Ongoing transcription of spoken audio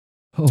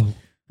Oh,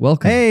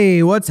 welcome.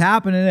 Hey, what's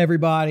happening,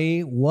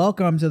 everybody?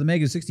 Welcome to the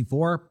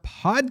Mega64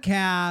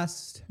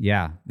 podcast.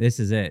 Yeah, this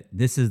is it.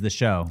 This is the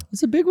show.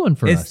 It's a big one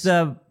for us.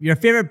 It's your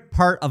favorite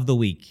part of the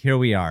week. Here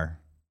we are.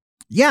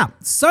 Yeah,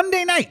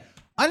 Sunday night.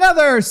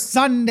 Another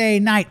Sunday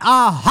night.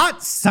 A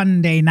hot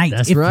Sunday night,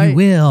 That's if right. you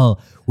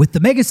will, with the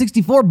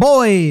Mega64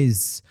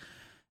 boys.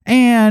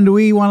 And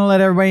we want to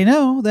let everybody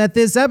know that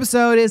this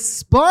episode is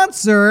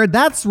sponsored.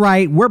 That's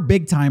right. We're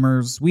big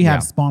timers. We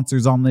have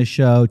sponsors on this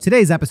show.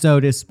 Today's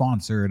episode is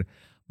sponsored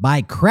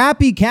by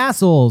Crappy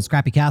Castles.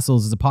 Crappy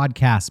Castles is a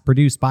podcast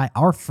produced by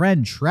our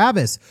friend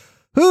Travis,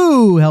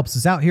 who helps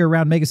us out here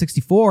around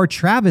Mega64.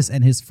 Travis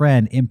and his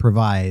friend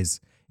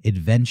improvise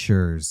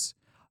adventures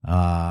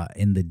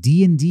in the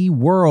D&D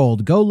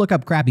world. Go look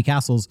up Crappy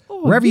Castles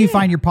wherever you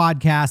find your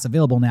podcasts.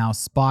 Available now: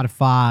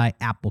 Spotify,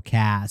 Apple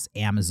Casts,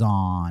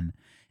 Amazon,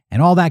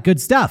 and all that good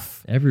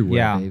stuff.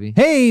 Everywhere, baby.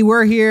 Hey,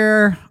 we're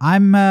here.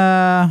 I'm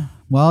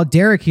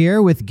Derek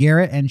here with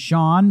Garrett and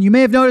Shawn. You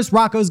may have noticed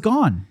Rocco's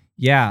gone.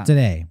 Yeah.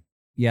 Today.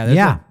 Yeah.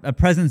 There's a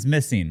presence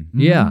missing.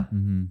 Yeah.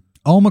 Mm-hmm.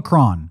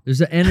 Omicron. There's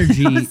an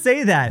energy. Don't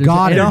say that. There's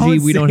God, an energy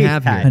we don't say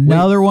have that. here.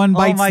 Another one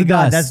bites Oh my the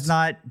God, dust. that's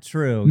not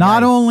true.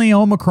 Not Yikes. only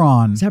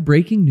Omicron. Is that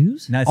breaking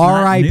news? No, it's not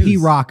R.I.P.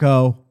 news.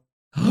 Rocco.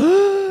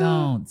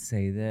 Don't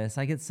say this.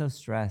 I get so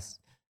stressed.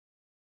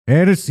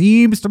 And it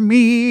seems to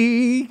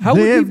me How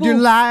would lived people- your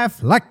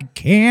life like a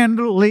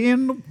candle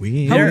in the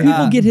wind. How There, do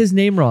people get his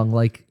name wrong?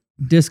 Like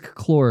Disc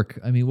Clork.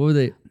 I mean, what were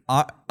they?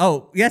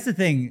 That's the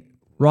thing.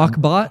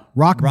 Rockbot?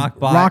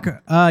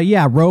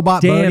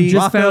 Robot Damn, Booty.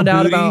 just Rocco found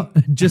out Booty.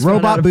 about just found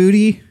Robot out-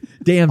 Booty.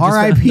 Damn, just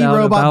R.I.P. found out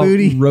Robot about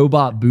Booty.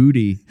 Robot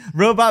Booty.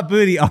 Robot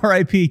Booty.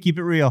 R.I.P. Keep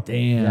it real.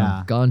 Damn,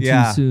 Yeah. gone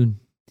Yeah. too soon.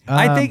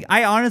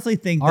 I honestly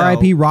think, though,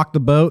 R.I.P. Rock the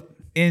Boat.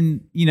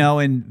 in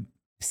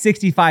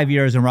 65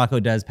 years when Rocco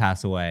does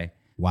pass away,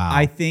 Wow.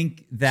 I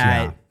think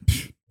that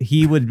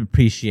he would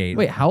appreciate.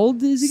 Wait, how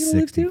old is he going to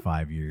live to?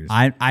 65 years.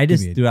 I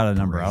just Give me a threw out a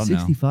number. I don't know.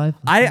 65?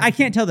 I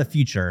can't tell the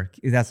future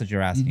if that's what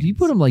you're asking. Did you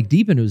put him like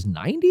deep into his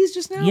 90s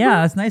just now? Yeah, bro?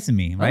 that's nice of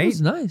me, That right?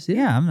 was nice. Yeah.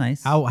 Yeah, I'm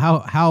nice.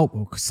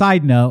 How,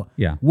 side note,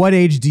 Yeah. what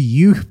age do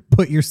you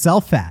put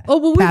yourself at? Oh,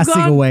 well,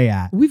 passing away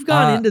at? We've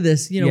gone into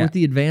this, yeah. with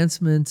the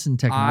advancements and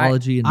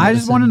technology. and I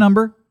just want a medicine.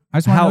 number. I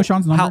just want to know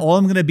Sean's number. How old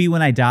I'm gonna be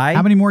when I die?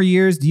 How many more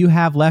years do you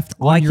have left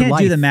Well, on I your can't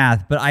life? do the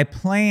math, but I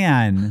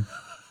plan.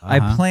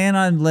 I plan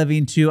on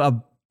living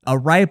to a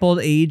ripe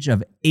old age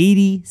of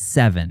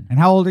 87. And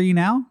how old are you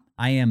now?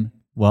 I am.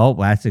 Well,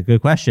 that's a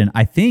good question.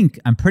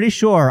 I'm pretty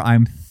sure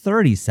I'm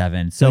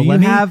 37. So you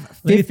let me have 50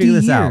 let me figure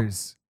this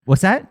years. out.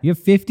 What's that? You have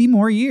 50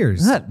 more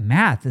years. Is that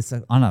math? It's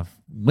on a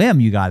whim.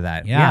 You got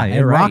that. Yeah, you're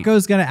and right.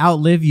 Rocco's going to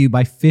outlive you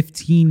by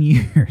 15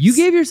 years. You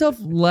gave yourself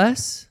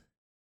less?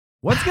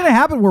 What's going to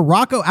happen where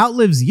Rocco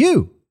outlives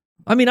you?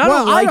 I mean, I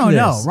don't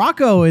know. this.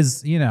 Rocco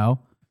is,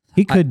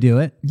 he could do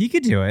it. You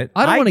could do it.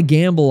 I don't want to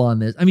gamble on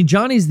this. I mean,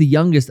 Johnny's the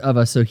youngest of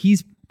us, so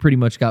he's pretty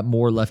much got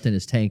more left in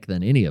his tank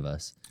than any of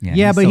us.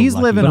 Yeah, but so he's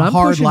lucky. living But a I'm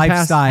hard pushing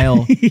past-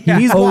 lifestyle. Yeah.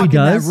 He's Oh, he walking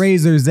that does?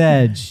 razor's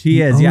edge.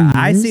 He is. Oh, Yeah, he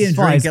I is? see him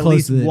Flies drink at close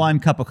least to it. one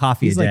cup of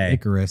coffee He's a like day,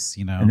 Icarus,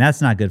 and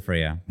that's not good for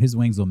you. His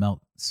wings will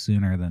melt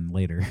sooner than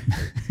later.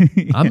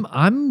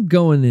 I'm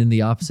going in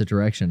the opposite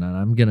direction, and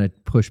I'm gonna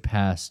push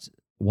past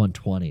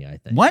 120. I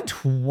think.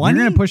 120.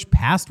 You're going to push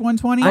past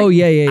 120? Oh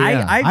yeah.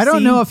 I've I don't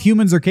seen- know if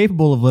humans are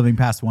capable of living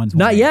past 120.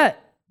 Not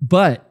yet,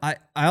 but I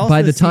also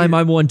by the see- time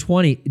I'm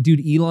 120,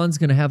 dude, Elon's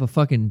gonna have a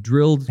fucking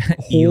drilled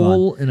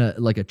hole in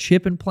a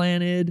chip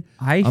implanted.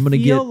 I'm gonna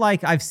feel get-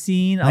 like I've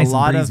seen Nice a and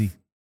lot of breezy.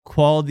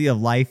 quality of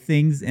life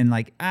things, and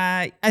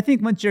I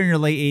think once you're in your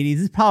late 80s,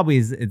 it's probably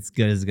as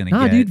good as it's gonna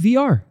Nah, get. dude,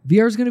 VR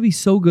is gonna be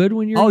so good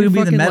when you're Oh, in you'll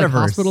your be in the fucking like,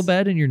 metaverse. hospital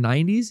bed in your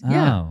 90s.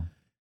 Yeah, Oh.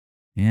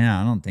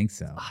 Yeah, I don't think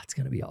so. It's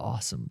gonna be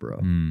awesome, bro.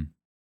 Hmm.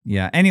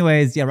 Yeah.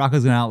 Anyways,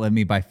 Rocco's gonna outlive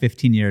me by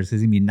 15 years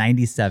because he's gonna be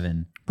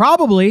 97.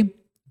 Probably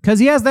because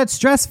he has that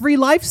stress-free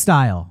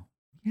lifestyle.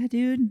 Yeah,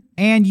 dude.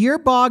 And you're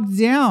bogged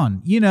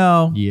down.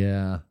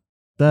 Yeah,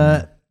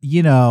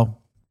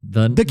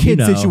 The kid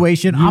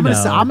situation. I'm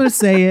gonna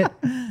say it.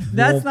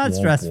 That's not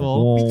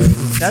stressful.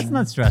 That's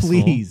not stressful.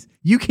 Please.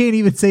 You can't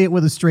even say it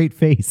with a straight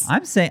face.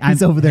 I'm saying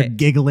He's over there hey,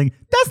 giggling.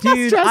 That's not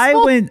Dude,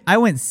 stressful. I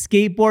went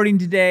skateboarding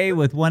today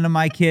with one of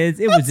my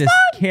kids. It was just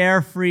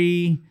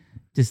carefree,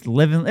 just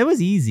living. It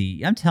was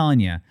easy. I'm telling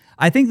you.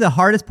 I think the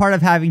hardest part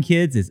of having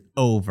kids is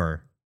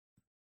over.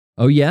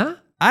 Oh yeah.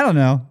 I don't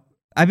know.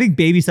 I think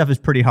baby stuff is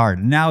pretty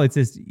hard. Now it's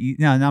just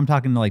now I'm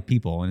talking to like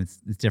people and it's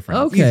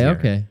different. It's Okay. easier.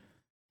 Okay.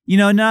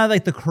 Not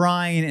like the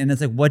crying and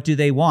it's like, what do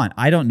they want?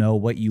 I don't know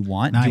what you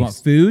want. Nice. Do you want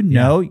food?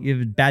 Yeah. No. You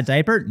have a bad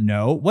diaper?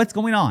 No. What's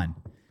going on?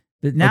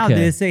 But now Okay.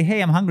 they just say,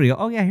 hey, I'm hungry.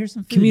 Oh yeah, here's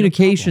some food.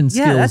 Communication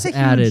No problem. skills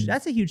Yeah, added.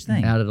 that's a huge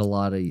thing. Added a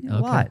lot of A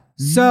lot.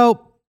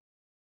 So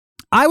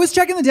I was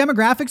checking the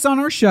demographics on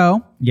our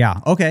show. Yeah.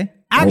 Okay.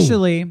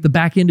 Actually, The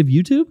back end of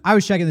YouTube. I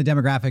was checking the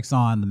demographics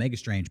on the Mega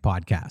Strange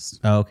podcast.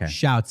 Oh, okay.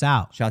 Shouts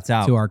out Shouts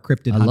out. to our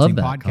cryptid I hunting love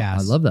that. podcast.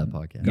 I love that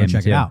podcast. Go Yeah, me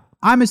check it too. out.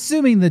 I'm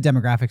assuming the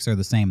demographics are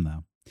the same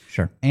though.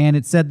 Sure. And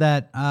it said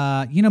that,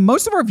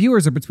 most of our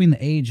viewers are between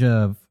the age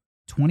of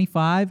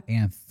 25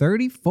 and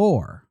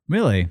 34.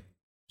 Really?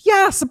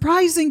 Yeah,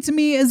 surprising to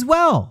me as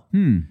well.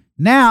 Hmm.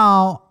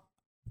 Now,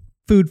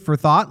 food for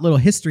thought, little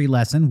history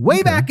lesson.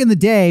 Way back in the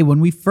day when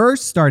we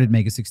first started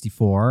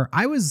Mega64,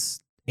 I was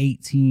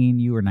 18,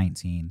 you were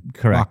 19.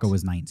 Correct. Rocco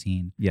was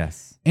 19.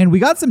 Yes. And we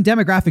got some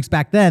demographics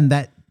back then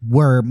that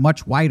were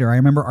much wider. I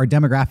remember our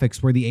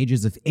demographics were the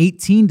ages of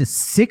 18 to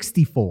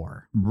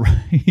 64.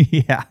 Right.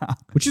 Yeah.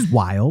 Which is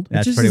wild.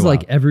 That's just pretty is wild.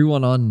 like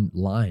everyone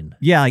online.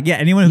 Yeah.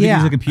 Anyone who can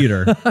use a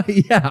computer.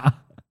 Yeah.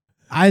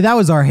 That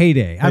was our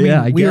heyday. I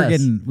mean, we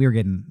guess. were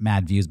getting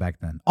mad views back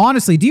then.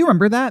 Honestly, do you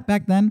remember that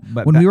back then?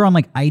 But when we were on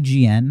like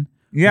IGN?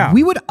 Yeah.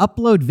 We would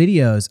upload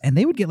videos and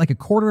they would get like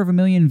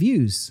 250,000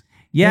 views.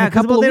 Yeah,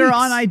 because couple they of were weeks.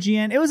 on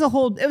IGN. It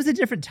was a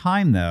different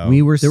time though.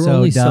 We were There were so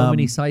only dumb. so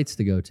many sites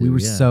to go to. We were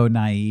yeah. so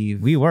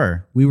naive. We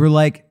were. We were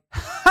like,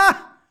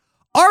 ha!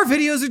 Our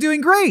videos are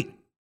doing great.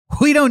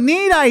 We don't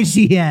need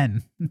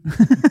IGN.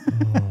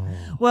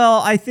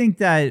 Well, I think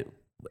that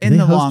in they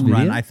the host long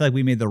run, video? I feel like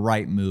we made the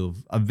right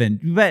move.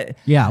 But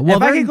Yeah, well,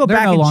 if I could go they're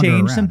back no and longer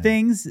change around some it.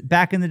 things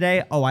back in the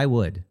day, I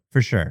would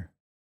for sure,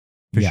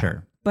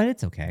 sure. But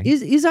it's okay.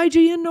 Is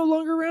IGN no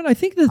longer around? I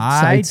think the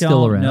I site's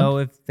still don't around. know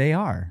if they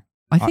are.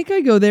 I think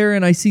I go there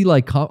and I see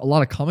like a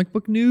lot of comic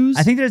book news.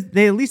 I think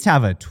they at least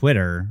have a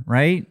Twitter,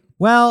 right?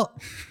 Well,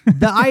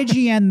 the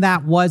IGN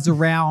that was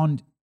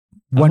around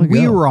I'm when gonna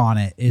we go. were on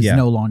it is Yeah.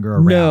 no longer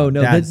around.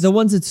 no, That's- the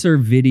ones that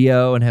serve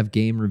video and have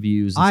game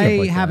reviews. And I stuff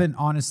like that. haven't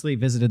honestly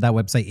visited that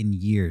website in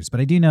years, but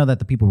I do know that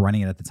the people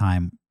running it at the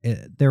time,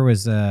 there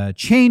was a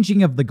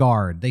changing of the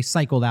guard. They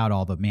cycled out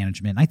all the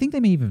management. I think they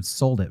may even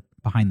sold it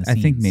behind the I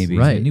scenes. think maybe.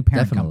 to a Right, new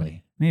parent definitely.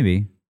 company.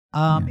 Maybe.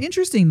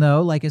 Interesting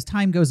though, like as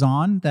time goes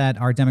on, that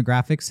our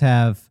demographics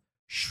have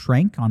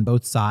shrank on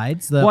both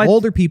sides. The Well,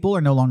 older people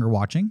are no longer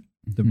watching.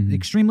 The Mhm.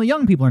 extremely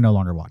young people are no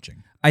longer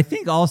watching. I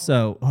think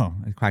also,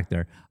 I cracked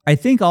there. I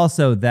think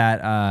also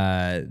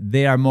that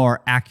they are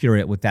more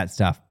accurate with that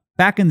stuff.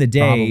 Back in the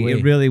day, Probably.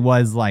 it really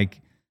was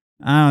like,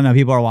 I don't know,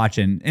 people are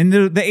watching. And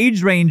the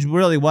age range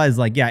really was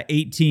like,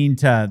 18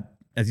 to,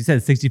 as you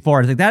said,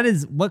 64. It's like, that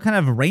is, what kind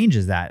of range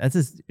is that? That's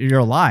just, you're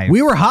alive.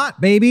 We were hot,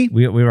 baby.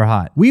 We were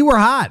hot. We were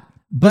hot.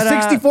 But, The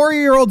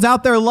 64-year-olds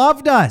out there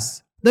loved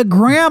us. The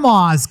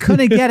grandmas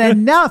couldn't get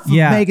enough of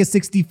Yeah. Mega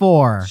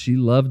 64. She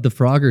loved the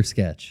Frogger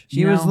sketch.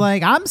 She was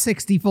like, I'm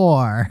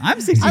 64. I'm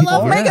 64. I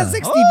love Mega Yeah.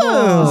 64.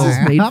 Oh, this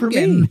is made I'm for me.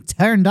 getting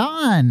turned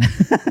on.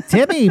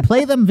 Timmy,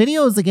 play them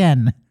videos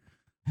again.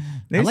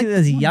 They I see like it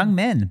as this one. young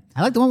men.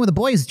 I like the one where the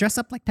boys dress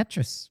up like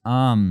Tetris.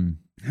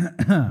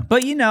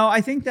 But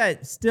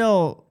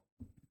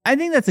I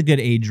think that's a good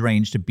age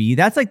range to be.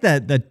 That's like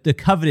the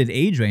coveted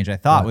age range. I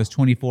thought was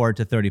 24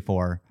 to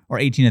 34 or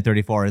 18 to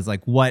 34 is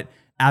like what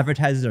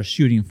advertisers are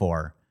shooting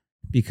for,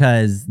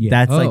 because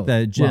that's like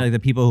like the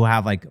people who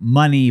have like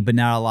money, but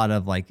not a lot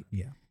of like,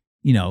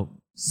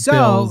 So,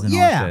 bills and all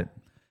that shit.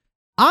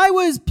 I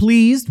was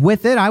pleased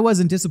with it. I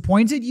wasn't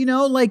disappointed.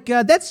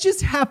 That's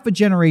just half a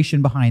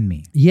generation behind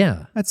me.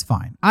 Yeah. That's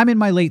fine. I'm in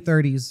my late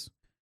 30s.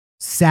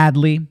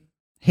 Sadly,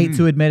 hate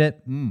to admit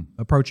it,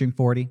 approaching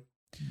 40.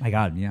 My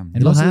God, yeah. And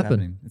it'll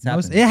happen. It's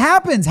happening. It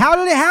happens. How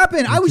did it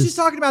happen? I was just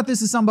talking about this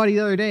to somebody the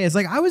other day. It's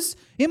like I was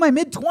in my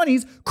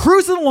mid-20s,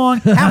 cruising along,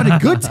 having a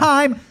good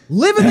time,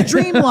 living the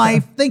dream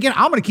life, thinking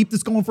I'm going to keep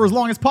this going for as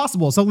long as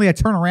possible. Suddenly I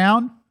turn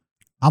around.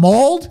 I'm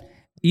old.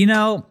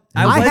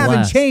 I haven't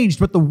blessed. changed,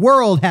 but the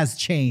world has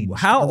changed.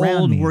 How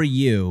around old me. were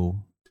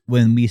you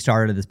when we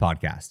started this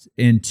podcast?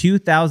 In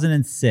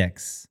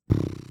 2006.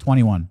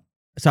 21.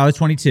 So I was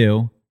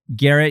 22.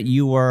 Garrett,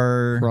 you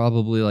were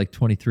Probably like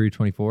 23,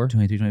 24.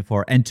 23,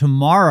 24. And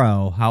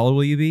tomorrow, how old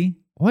will you be?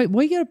 Why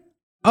you gotta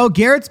Oh,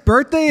 Garrett's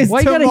birthday is why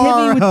you tomorrow.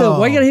 gotta hit me with the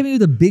why you gotta hit me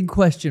with the big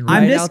question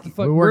right I'm just- out the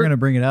fuck? We're going to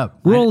bring it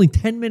up. We're only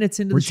 10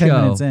 minutes into We're the 10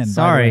 show. minutes in. by the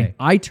Sorry. way.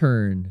 I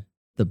turn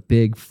the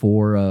big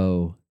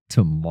 40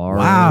 tomorrow.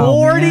 Wow.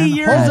 40 man.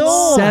 years At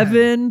old.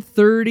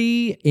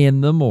 7:30 in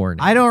the morning.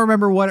 I don't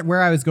remember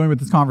where I was going with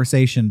this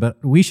conversation,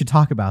 but we should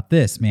talk about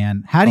this,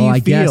 man. How do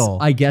you feel?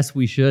 I guess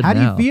we should. How do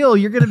now. you feel?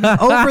 You're going to be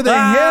over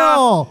the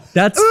hill.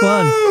 That's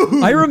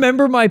fun. I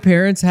remember my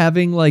parents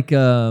having like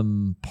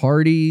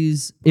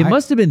parties. It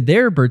must have been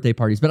their birthday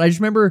parties, but I just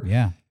remember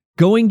Yeah.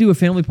 going to a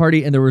family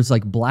party and there was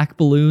like black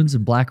balloons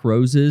and black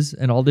roses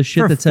and all this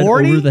shit For that said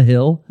 40? over the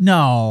hill.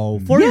 No,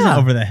 40 is Yeah.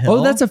 over the hill.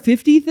 Oh, that's a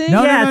 50 thing?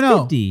 No, yeah, no, it's no.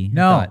 50. I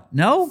No. thought.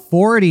 No?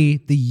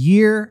 40,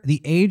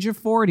 the age of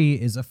 40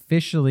 is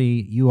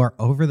officially you are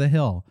over the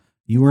hill.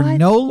 You are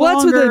no longer. Well,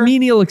 that's what the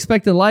menial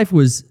expected life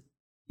was.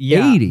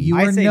 Yeah. 80. You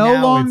I'd are say no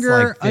now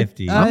longer it's like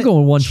 50. I'm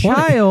going 120.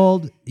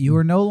 child. You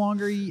are no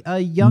longer a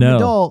young No.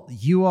 adult.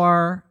 You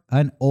are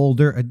an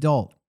older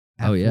adult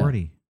at Oh, yeah.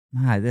 40.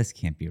 This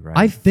can't be right.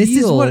 I This is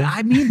feel what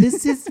I mean.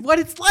 This is what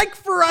it's like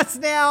for us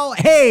now.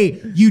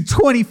 Hey, you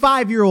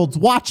 25-year-olds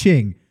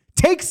watching,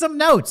 take some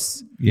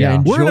notes.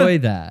 yeah, We're enjoy gonna-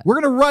 that. We're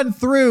going to run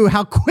through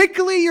how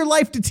quickly your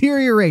life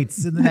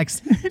deteriorates in the next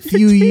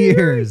few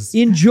years.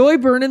 Enjoy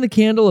burning the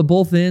candle at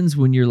both ends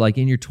when you're like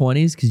in your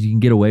 20s because you can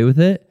get away with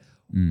it.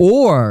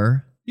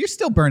 Or You're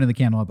still burning the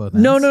candle at both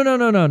ends.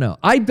 no.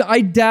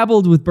 I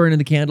dabbled with burning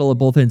the candle at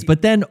both ends,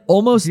 but then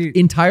almost Dude.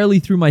 entirely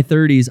through my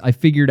 30s, I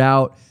figured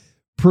out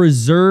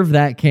preserve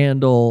that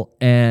candle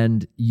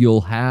and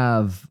you'll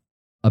have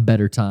a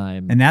better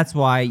time. And that's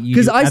why you...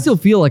 Because I still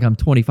feel like I'm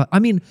 25. I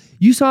mean,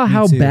 you saw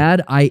how too.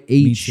 bad I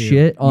ate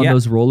shit on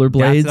those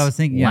rollerblades That's what I was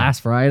thinking,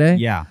 last Friday.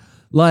 Yeah.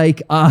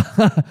 Like,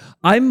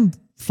 I'm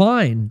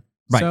fine.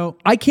 Right. So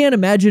I can't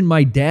imagine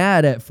my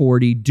dad at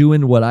 40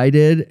 doing what I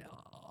did,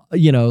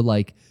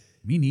 like...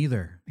 me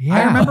neither. Yeah.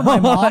 I remember my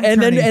mom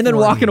and then turning 40.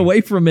 walking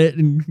away from it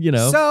and,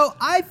 So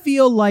I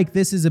feel like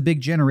this is a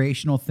big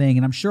generational thing,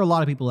 and I'm sure a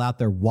lot of people out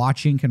there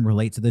watching can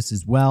relate to this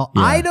as well.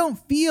 Yeah. I don't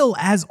feel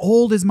as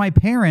old as my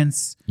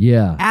parents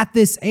Yeah. at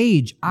this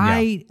age.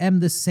 I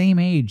am the same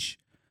age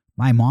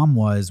my mom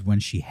was when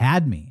she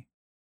had me.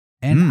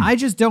 And I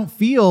just don't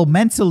feel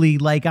mentally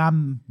like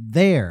I'm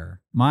there.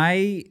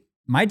 My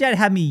dad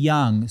had me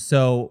young.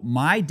 So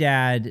my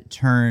dad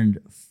turned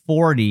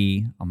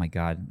 40. Oh my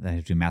God. I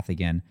have to do math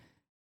again.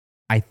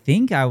 I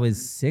think I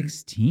was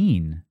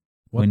 16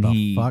 when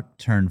he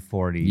turned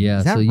 40. Yeah,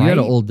 Is that so you right? had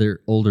an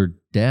older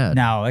dad.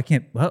 No, I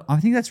can't. Well, I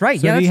think that's right.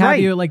 So yeah, did that's he have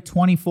right. you at like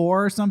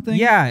 24 or something?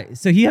 Yeah.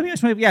 So he had me at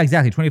 20. Yeah,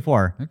 exactly.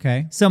 24.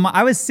 Okay. So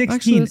I was 16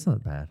 Actually, that's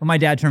not bad. when my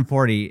dad turned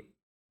 40.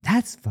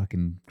 That's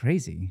fucking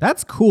crazy.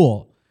 That's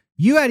cool.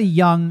 You had a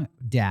young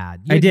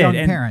dad. You I had did. young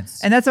And,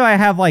 parents. and that's why I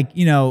have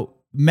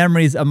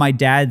memories of my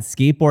dad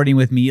skateboarding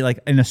with me, like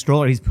in a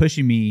stroller. He's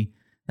pushing me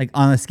like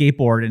on a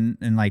skateboard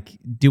and like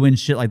doing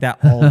shit like that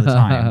all the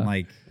time.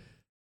 I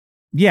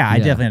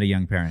definitely had a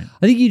young parent.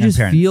 I think you Young just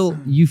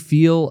parents.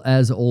 feel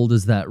as old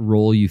as that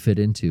role you fit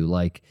into.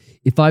 Like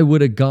if I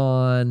would have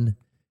gone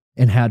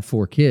and had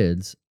 4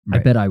 kids, I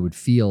Right. bet I would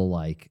feel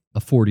like a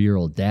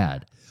 40-year-old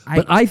dad. I-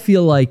 But I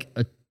feel like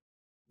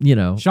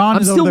Sean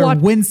I'm is still over there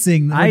watching.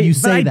 wincing when you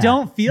say but I that.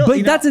 don't feel.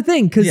 But that's the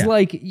thing, because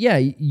Yeah.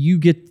 you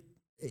get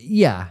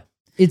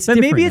it's. But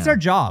maybe different it's now. our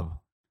job.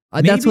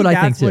 That's what I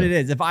think That's what too. it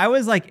is. If I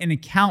was like an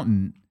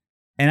accountant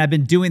and I've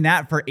been doing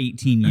that for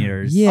 18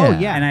 years, Yeah. Oh,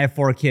 yeah. and I have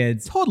 4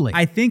 kids, Totally.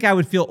 I think I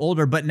would feel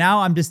older. But now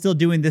I'm just still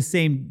doing the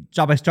same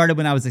job I started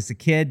when I was a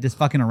kid, just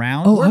fucking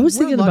around. Oh, I was we're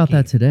thinking about lucky.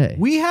 that today.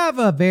 We have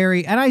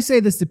and I say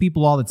this to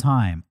people all the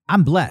time,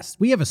 I'm blessed.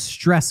 We have a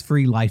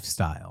stress-free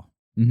lifestyle.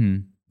 Mm-hmm.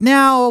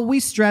 Now, we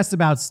stress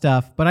about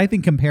stuff, but I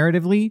think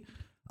comparatively,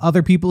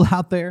 other people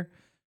out there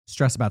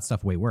stress about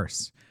stuff way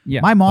worse.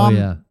 Yeah. My mom, Oh,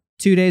 yeah.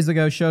 2 days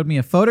ago, showed me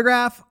a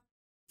photograph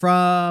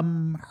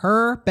from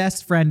her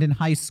best friend in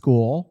high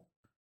school.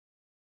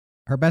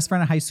 Her best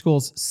friend in high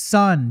school's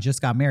son just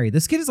got married.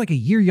 This kid is like a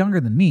year younger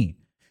than me.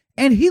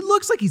 And he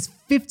looks like he's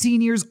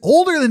 15 years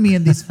older than me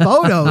in these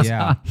photos.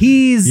 Yeah.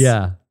 He's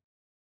Yeah.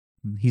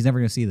 never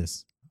going to see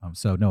this.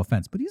 So no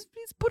offense, but he's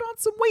put on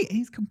some weight and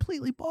he's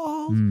completely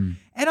bald. Mm.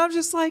 And I'm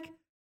just like,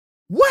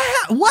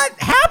 what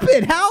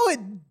happened?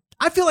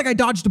 I feel like I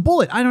dodged a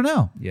bullet. I don't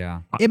know.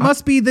 Yeah. It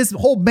must be this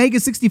whole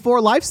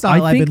Mega64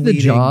 lifestyle I I've think been the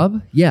leading.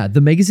 job, the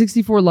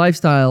Mega64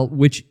 lifestyle,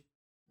 which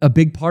a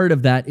big part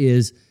of that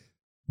is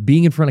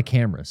being in front of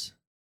cameras.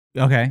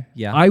 Okay.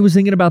 Yeah. I was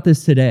thinking about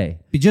this today.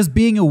 Just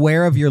being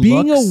aware of your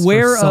Being looks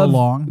aware for so of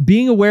long.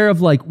 being aware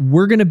of like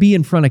we're going to be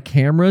in front of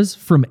cameras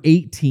from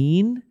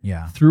 18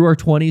 Yeah. through our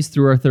 20s,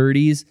 through our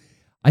 30s.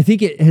 I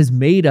think it has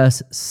made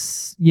us,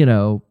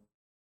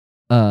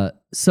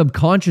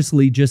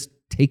 subconsciously just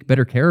take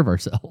better care of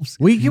ourselves.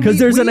 Because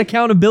there's an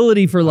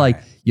accountability for like,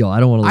 I don't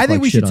want to look I think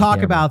like we shit should on talk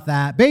camera. about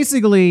that.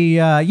 Basically,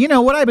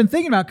 what I've been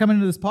thinking about coming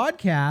into this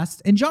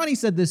podcast, and Johnny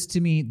said this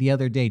to me the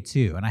other day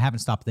too, and I haven't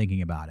stopped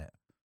thinking about it.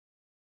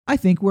 I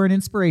think we're an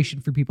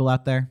inspiration for people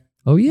out there.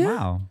 Oh, yeah.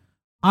 Wow.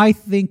 I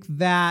think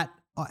that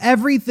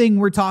everything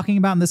we're talking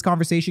about in this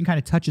conversation kind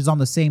of touches on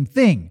the same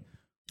thing.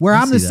 Where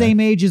I'm the see that. same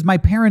age as my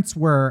parents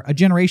were a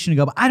generation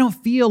ago, but I don't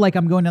feel like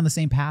I'm going down the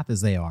same path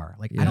as they are.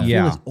 Like, I don't feel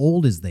Yeah. as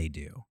old as they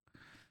do.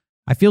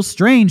 I feel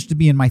strange to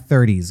be in my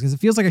 30s because it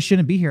feels like I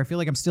shouldn't be here. I feel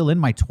like I'm still in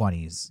my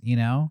 20s,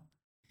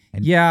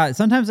 And Yeah.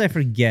 Sometimes I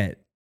forget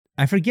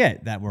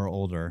that we're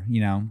older,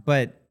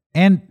 but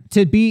And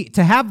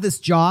to have this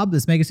job,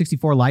 this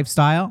Mega64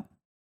 lifestyle,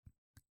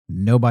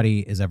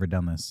 nobody has ever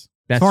done this.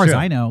 That's as far true. as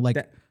I know, like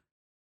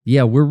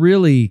Yeah, we're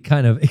really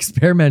kind of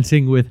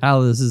experimenting with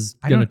how this is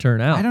going to turn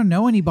out. I don't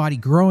know anybody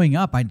growing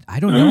up. I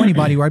don't know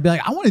anybody where I'd be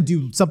like, I want to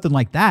do something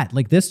like that,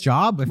 like this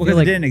job. I feel because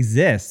like it didn't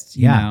exist,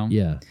 you Yeah. know?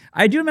 Yeah.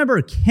 I do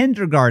remember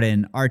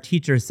kindergarten, our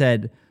teacher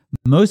said,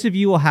 most of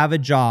you will have a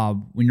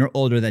job when you're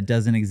older that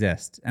doesn't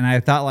exist. And I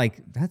thought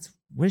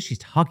what is she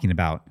talking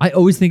about? I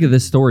always think of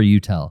this story you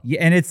tell. Yeah,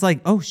 and it's like,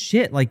 oh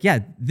shit,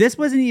 this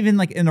wasn't even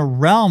like in a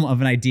realm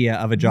of an idea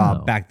of a job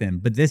No. back then,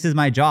 but this is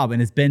my job,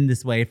 and it's been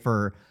this way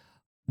for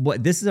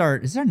this is our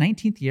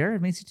 19th year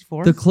at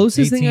Mega64? The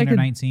closest thing 18 I or could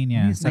 19,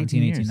 yeah, It's 17,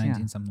 19 18, years,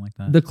 19, yeah. something like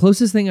that. the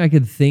closest thing I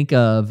could think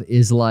of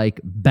is like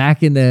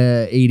back in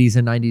the 80s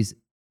and 90s,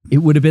 it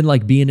would have been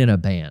like being in a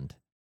band.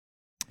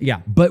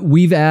 Yeah. But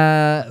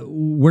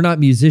we're not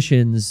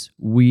musicians,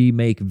 we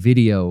make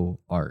video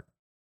art.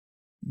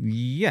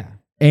 Yeah.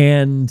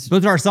 And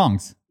Those are our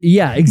songs.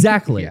 yeah,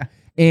 exactly. Yeah.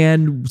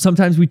 And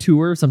sometimes we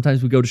tour,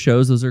 sometimes we go to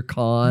shows, those are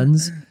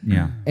cons.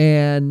 Yeah.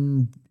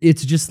 And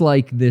it's just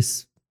like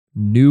this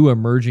new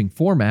emerging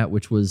format,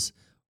 which was,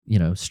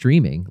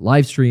 streaming,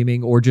 live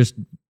streaming, or just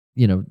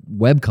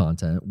web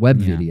content, web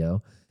Yeah.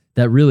 video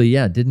that really,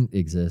 didn't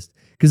exist.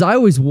 Because I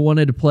always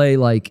wanted to play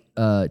like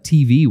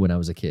TV when I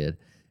was a kid.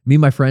 Me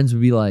and my friends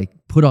would be like,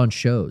 put on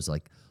shows.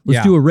 Like,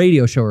 let's do a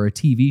radio show or a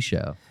TV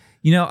show.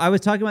 I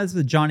was talking about this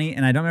with Johnny,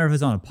 and I don't remember if it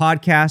was on a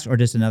podcast or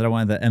just another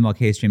one of the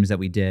MLK streams that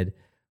we did.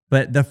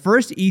 But the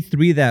first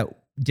E3 that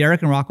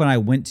Derek and Rocco and I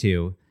went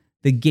to,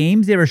 the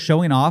games they were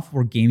showing off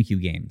were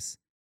GameCube games.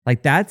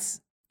 Like,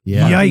 that's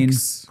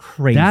Yikes.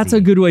 crazy. That's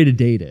a good way to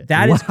date it.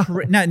 That is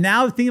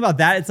now think about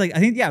that. It's like, I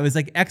think, it was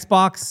like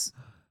Xbox.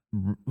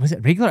 Was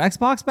it regular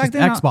Xbox back Just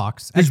then?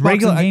 Xbox. Just Xbox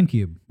regular and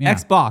GameCube. Yeah.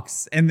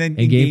 Xbox and then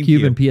and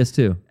GameCube and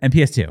PS2. and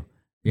PS2.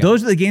 Yeah.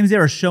 Those are the games they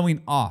were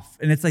showing off.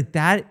 And it's like,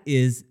 that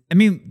is, I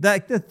mean,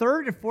 like the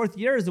third or fourth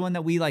year is the one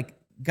that we like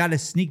got to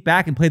sneak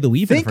back and play the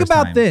Wii for Think the first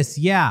about time. this.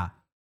 Yeah.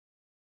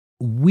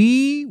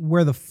 We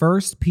were the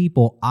first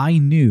people I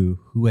knew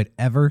who had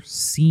ever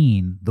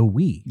seen the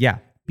Wii. Yeah.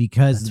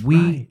 Because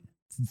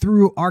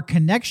through our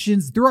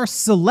connections, through our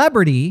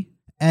celebrity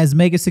as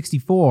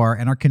Mega64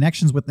 and our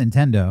connections with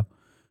Nintendo,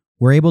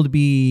 were able to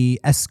be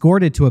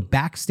escorted to a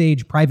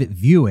backstage private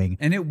viewing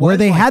And it was where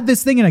they like- had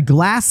this thing in a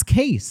glass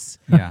case.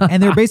 Yeah.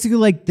 And they're basically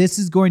like, this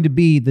is going to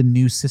be the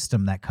new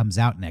system that comes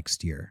out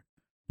next year.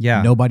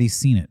 Yeah. Nobody's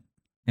seen it.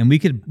 And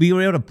we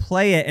were able to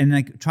play it and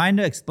like trying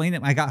to explain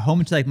it. I got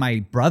home to like my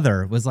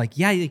brother was like,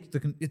 yeah,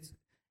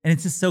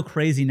 it's just so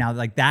crazy now.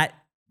 Like that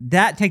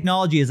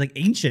technology is like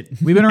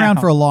ancient. We've been around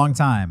now. for a long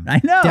time.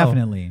 I know.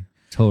 Definitely.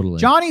 Totally.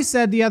 Johnny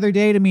said the other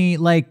day to me,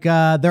 like,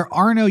 there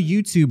are no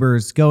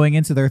YouTubers going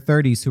into their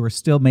 30s who are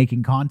still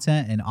making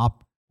content and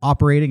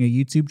operating a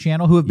YouTube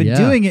channel who have been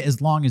doing it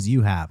as long as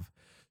you have.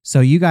 So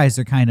you guys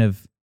are kind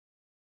of,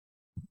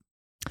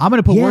 I'm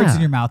going to put words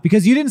in your mouth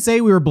because you didn't say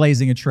we were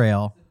blazing a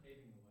trail.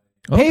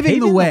 Paving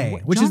the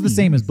way, which is the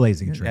same as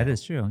blazing a trail. That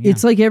is true. Yeah.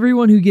 It's like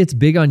everyone who gets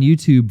big on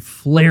YouTube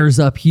flares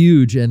up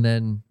huge and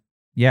then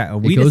we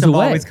goes just have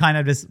away. always kind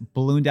of just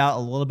ballooned out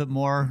a little bit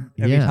more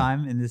every Yeah.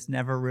 time, and this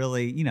never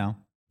really,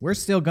 We're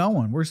still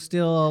going. We're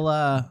still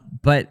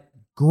But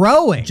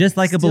growing. just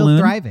like a Still balloon,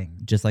 thriving.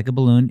 just like a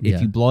balloon, Yeah.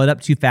 if you blow it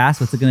up too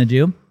fast, what's it going to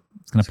do?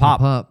 It's going to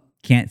pop.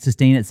 Can't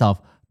sustain itself.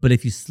 But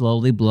if you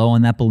slowly blow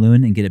on that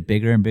balloon and get it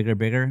bigger and bigger,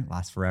 bigger,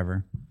 lasts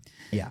forever.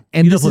 Yeah.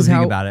 And this Beautiful is to think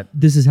how about it.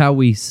 This is how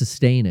we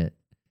sustain it.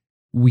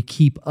 We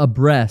keep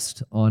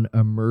abreast on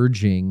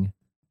emerging,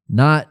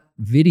 not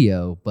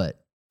video, but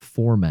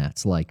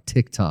formats like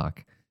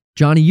TikTok.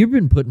 Johnny, you've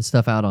been putting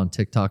stuff out on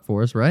TikTok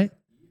for us, right?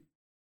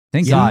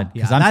 Thank Yeah. God,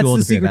 because I'm That's too old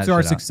the to figure secret that to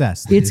our shit out.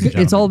 success.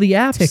 It's all the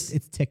apps.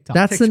 It's TikTok.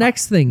 That's the TikTok.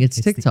 next thing. It's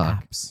It's the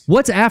TikTok. apps.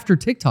 What's after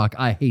TikTok?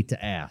 I hate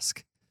to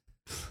ask.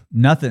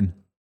 Nothing.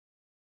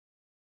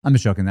 I'm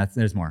just joking.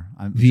 There's more.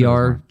 I'm sure there's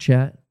VR more.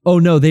 chat. Oh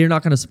no, they are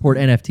not going to support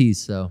NFTs.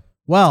 So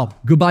Well,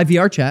 goodbye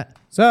VR chat.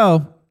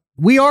 so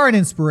we are an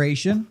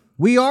inspiration.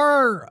 We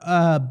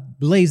are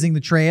blazing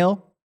the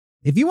trail.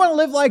 If you want to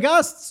live like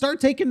us, start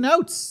taking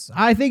notes.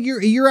 I think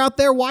you're out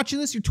there watching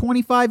this. You're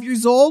 25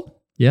 years old.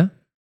 Yeah.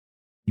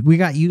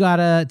 You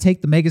gotta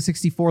take the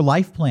Mega64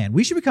 life plan.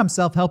 We should become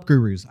self-help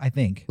gurus, I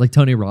think. Like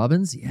Tony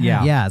Robbins.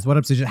 Yeah. Yeah, is what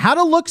I'm suggesting. How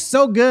to look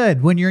so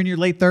good when you're in your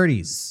late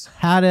 30s.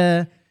 How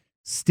to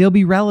still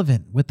be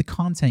relevant with the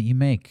content you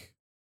make.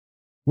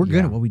 We're good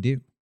Yeah. at what we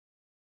do.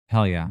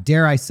 Hell yeah.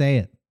 Dare I say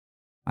it?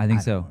 I think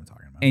I don't know so. what I'm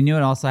talking about. And you know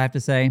what else I have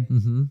to say?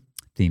 Mm-hmm.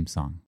 Theme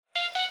song.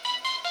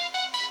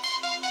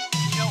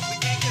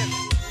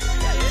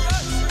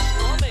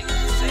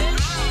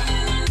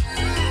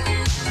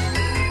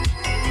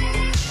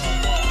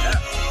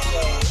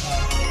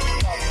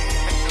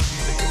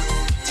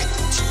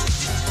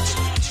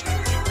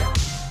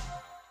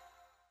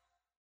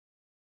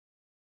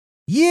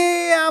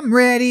 Yeah, I'm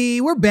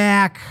ready. We're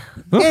back.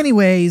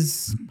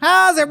 Anyways,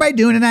 how's everybody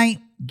doing tonight?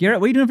 Garrett,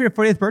 what are you doing for your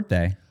 40th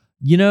birthday?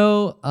 You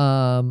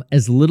know,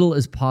 as little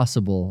as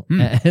possible.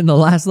 In the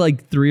last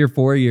like 3 or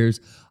 4 years,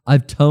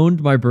 I've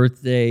toned my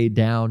birthday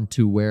down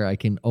to where I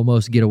can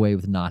almost get away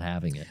with not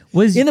having it.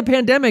 In the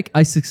pandemic,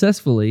 I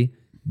successfully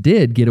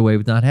did get away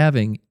with not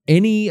having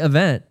any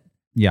event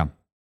Yeah.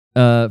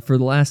 for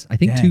the last, I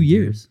think, Dang, 2 dude.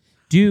 years.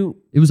 Do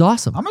It was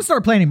awesome. I'm gonna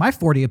start planning my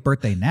 40th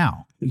birthday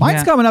now. Mine's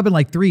Yeah. coming up in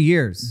like 3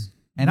 years,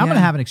 and I'm Yeah.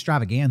 gonna have an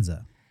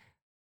extravaganza.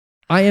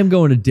 I am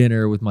going to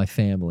dinner with my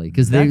family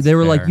because That's they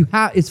were like,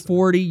 fair. it's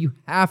 40, you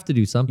have to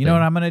do something. You know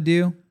what I'm gonna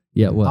do?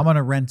 Yeah, what? I'm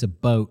gonna rent a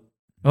boat.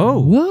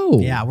 Whoa.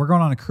 Yeah, we're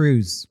going on a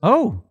cruise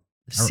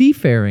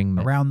Seafaring.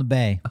 man. around the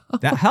bay.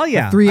 Hell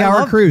yeah. 3-hour I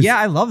love- cruise. Yeah,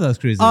 I love those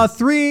cruises. A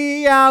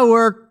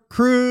 3-hour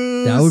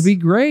cruise. That would be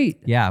great.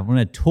 Yeah, we're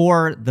going to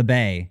tour the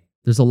bay.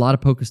 There's a lot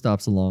of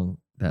Pokestops along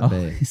that Oh,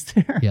 bay. is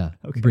there? Yeah.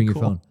 Okay, Bring your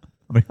cool.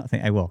 phone.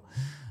 I will.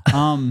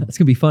 That's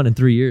gonna be fun in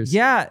 3 years.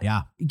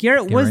 Yeah.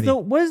 Garrett, was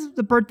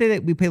the birthday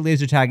that we played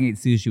laser tag and ate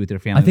sushi with your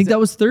family? I think that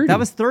was 30. That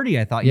was 30,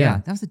 I thought.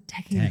 Yeah. That was a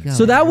decade ago.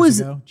 So that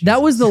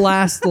was the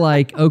last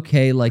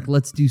okay,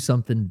 let's do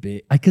something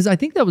big. Because I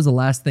think that was the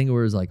last thing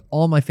where it was like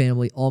all my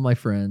family, all my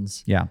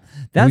friends. Yeah.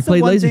 That's we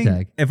played laser thing,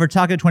 tag. If we're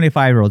talking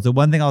 25-year-olds, the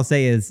one thing I'll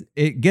say is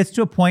it gets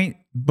to a point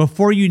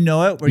before you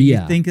know it where you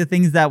think of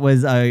things that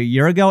was a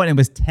year ago and it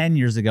was 10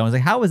 years ago. It's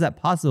like, how is that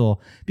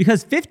possible?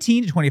 Because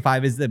 15 to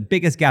 25 is the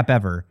biggest gap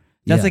ever.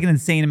 That's like an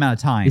insane amount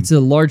of time. It's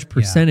a large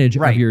percentage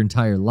of your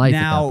entire life now,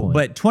 at that point.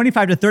 But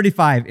 25 to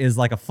 35 is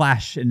like a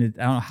flash, and I don't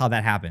know how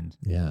that happened.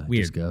 Yeah, weird.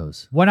 It just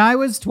goes. When I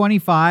was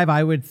 25,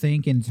 I would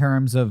think in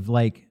terms of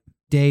like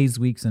days,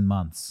 weeks, and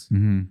months.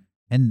 Mm-hmm.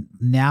 And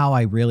now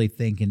I really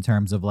think in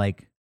terms of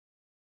like,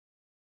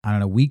 I don't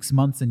know, weeks,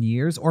 months, and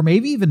years, or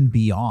maybe even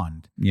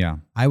beyond. Yeah.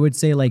 I would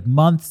say like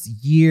months,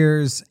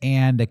 years,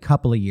 and a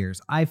couple of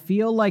years. I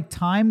feel like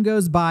time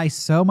goes by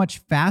so much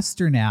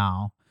faster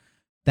now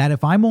that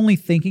if I'm only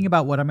thinking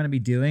about what I'm going to be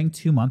doing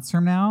 2 months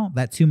from now,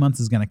 that 2 months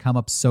is going to come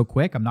up so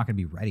quick, I'm not going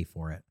to be ready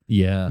for it.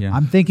 Yeah.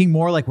 I'm thinking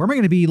more like, where am I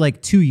going to be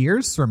like 2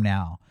 years from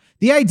now?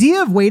 The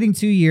idea of waiting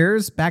 2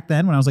 years back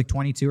then when I was like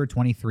 22 or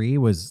 23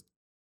 was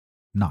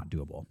not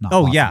doable. Not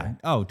possible. Yeah.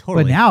 Oh,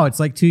 totally. But now it's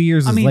like 2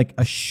 years is like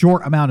a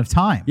short amount of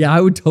time. Yeah, I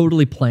would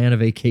totally plan a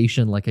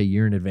vacation like a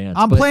year in advance.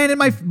 I'm planning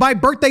my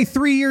birthday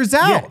 3 years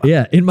out.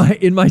 Yeah. In my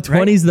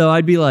 20s though,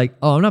 I'd be like,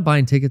 oh, I'm not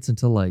buying tickets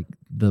until like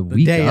the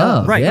week day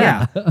of. of. Right.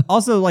 Yeah.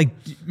 Also, like,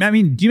 I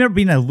mean, do you remember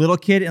being a little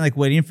kid and like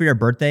waiting for your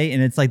birthday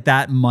and it's like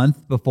that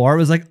month before it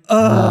was like,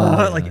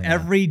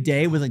 every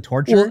day was like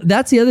torture? Well,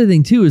 that's the other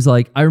thing too, is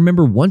like, I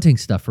remember wanting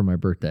stuff for my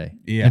birthday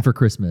and for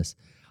Christmas.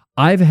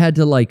 I've had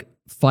to like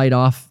fight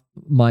off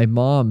my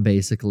mom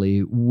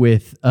basically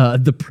with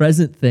the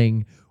present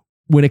thing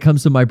when it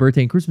comes to my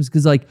birthday and Christmas.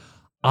 Cause like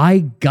I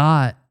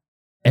got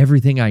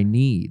everything I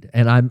need.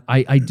 And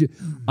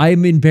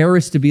I'm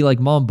embarrassed to be like,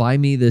 Mom, buy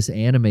me this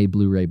anime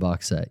Blu-ray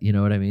box set. You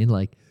know what I mean?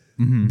 Like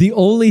the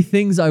only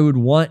things I would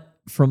want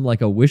from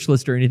like a wish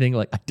list or anything,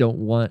 like I don't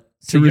want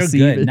to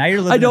receive it. Now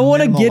you're living I don't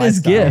want to get as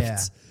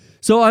gifts. Yeah.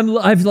 So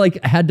I've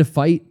like had to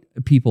fight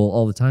people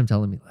all the time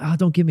telling me, oh,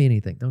 don't give me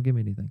anything. Don't give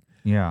me anything.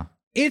 Yeah.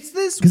 It's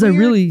this 'Cause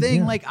weird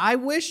thing. Like I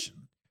wish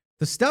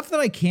the stuff that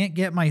I can't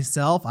get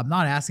myself, I'm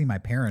not asking my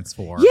parents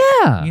for.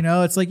 Yeah. You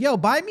know, it's like, yo,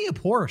 buy me a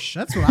Porsche.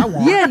 That's what I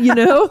want. Yeah, you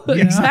know,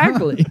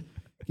 exactly.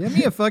 Give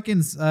me a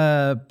fucking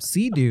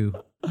Sea-Doo.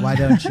 Why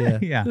don't you?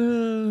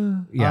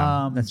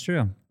 Yeah. That's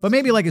true. But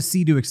maybe like a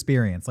Sea-Doo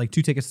experience, like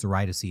 2 tickets to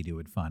ride a Sea-Doo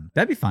would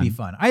That'd be fun. Be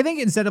fun. I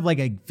think instead of like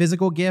a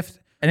physical gift,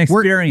 an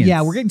experience.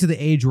 We're getting to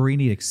the age where we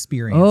need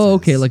experiences. Oh,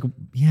 okay. Like,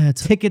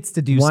 it's tickets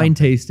to do wine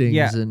something.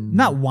 tastings and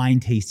not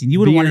wine tasting. You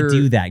wouldn't want to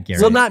do that,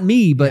 Garrett. Well, not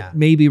me, but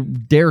maybe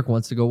Derek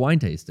wants to go wine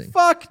tasting.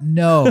 Fuck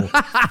no.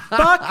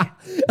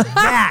 Fuck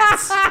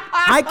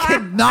that. I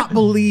cannot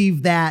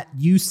believe that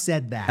you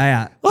said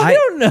that. I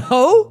don't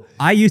know.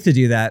 I used to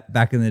do that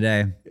back in the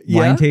day.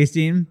 Wine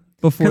tasting.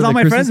 Before because all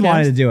my Christmas friends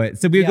wanted to do it.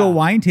 So we'd go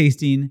wine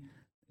tasting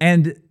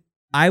and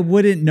I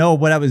wouldn't know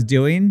what I was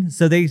doing.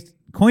 So they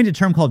coined a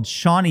term called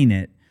Shawning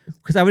it.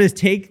 Because I would just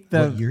take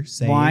the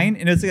wine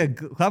and it's like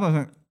a cup of,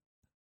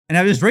 and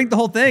I would just drink the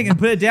whole thing and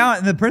put it down,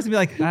 and the person would be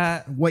like,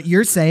 What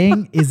you're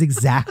saying is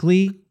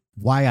exactly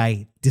why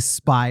I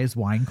despise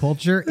wine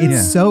culture.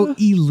 It's so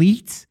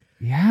elite.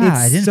 Yeah,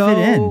 I didn't fit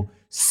in.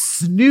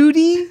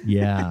 Snooty.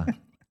 Yeah.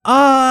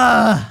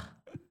 I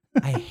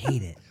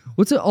hate it.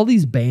 What's it? All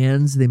these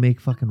bands, they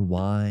make fucking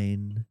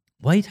wine.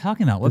 What are you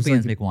talking about? What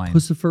bands make wine?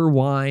 Pussifer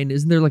wine.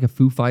 Isn't there like a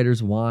Foo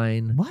Fighters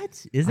wine?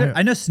 What? Is there?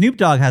 I know Snoop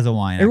Dogg has a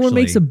wine. Everyone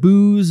makes a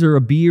booze or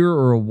a beer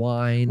or a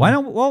wine. Why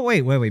don't? Well,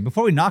 wait.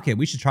 Before we knock it,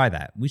 we should try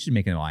that. We should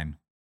make a wine.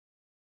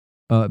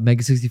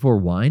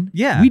 Mega64 wine?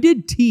 Yeah. We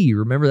did tea.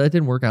 Remember, that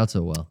didn't work out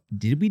so well.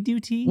 Did we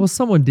do tea? Well,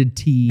 someone did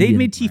tea. They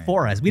made tea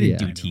for us. We didn't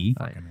do tea.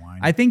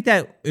 I think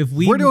that if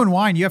we're doing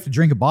wine, you have to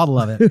drink a bottle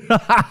of it.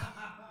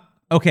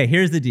 Okay,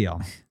 here's the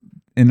deal.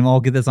 And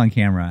I'll get this on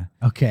camera.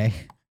 Okay.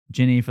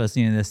 Jenny, if you're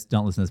listening to this,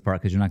 don't listen to this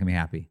part because you're not going to be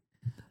happy.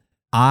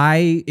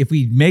 If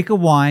we make a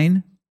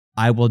wine,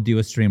 I will do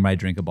a stream where I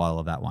drink a bottle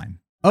of that wine.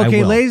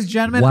 Okay, ladies and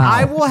gentlemen,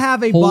 I will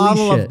have a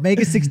bottle of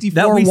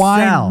Mega64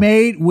 wine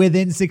made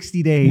within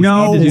 60 days.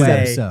 No way.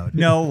 Episode.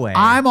 No way.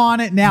 I'm on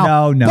it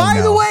now. No.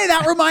 By the way,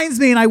 that reminds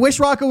me, and I wish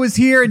Rocco was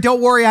here, and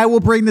don't worry, I will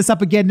bring this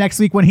up again next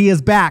week when he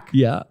is back.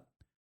 Yeah.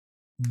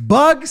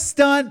 Bug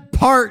Stunt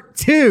Part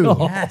 2.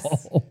 Yes.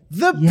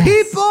 The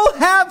people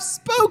have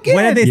spoken.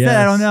 What did they say?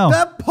 I don't know.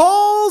 The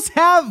polls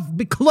have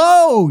been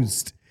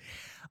closed.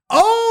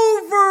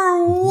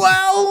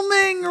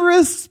 Overwhelming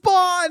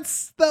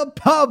response. The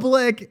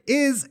public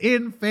is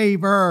in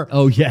favor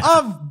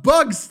of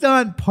Bug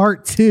Stunt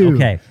Part 2.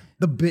 Okay.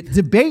 The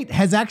debate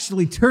has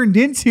actually turned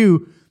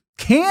into,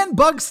 can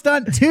Bug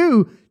Stunt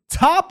 2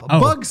 top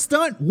Bug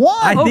Stunt 1?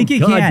 I think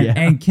it can. Yeah.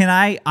 And can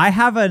I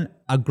have a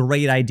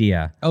great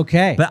idea.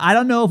 Okay. But I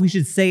don't know if we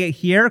should say it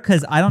here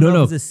because I don't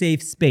know if it's a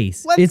safe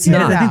space. It's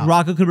not. I think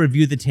Rocco could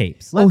review the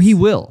tapes. He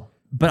will.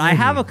 But I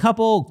have a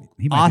couple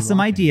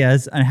awesome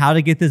ideas on how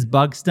to get this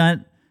Bug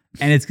Stunt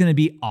and it's going to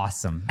be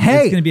awesome.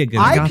 Hey, it's going to be a good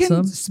I one.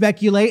 can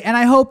speculate, and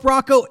I hope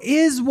Rocco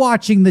is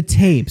watching the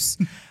tapes.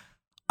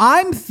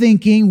 I'm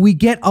thinking we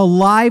get a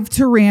live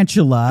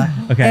tarantula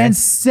and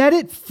set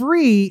it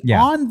free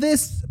on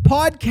this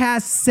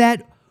podcast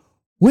set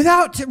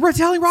without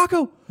telling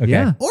Rocco. Okay.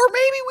 Yeah. Or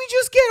maybe we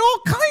just get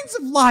all kinds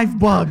of live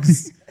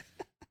bugs.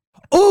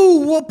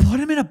 Oh, we'll put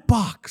them in a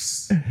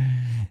box.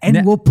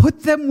 And we'll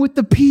put them with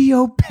the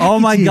P.O. packaging. Oh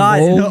my God.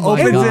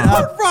 Opens and it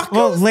we'll put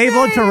Rocco's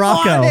label to name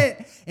Rocco. on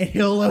it, and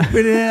he'll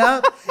open it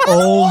up.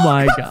 Oh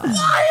my God.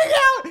 Flying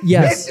out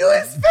Yes. into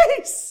his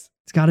face.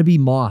 It's got to be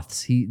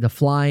moths. The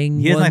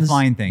flying He doesn't like ones?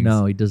 flying things.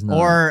 No, he does not.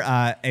 Or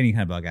any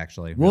kind of bug,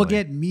 actually. We'll really.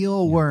 get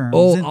mealworms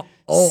and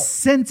oh.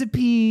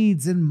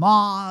 centipedes and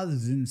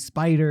moths and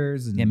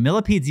spiders and Yeah,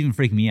 millipedes even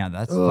freak me out.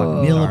 That's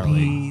fucking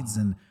millipedes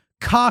and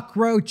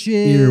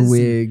cockroaches,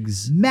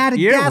 earwigs. and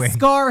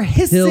Madagascar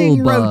hissing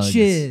Hill bugs.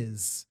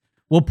 roaches.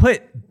 We'll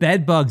put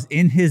bed bugs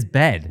in his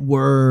bed.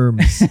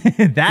 Worms.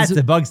 That's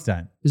a bug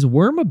stunt. Is a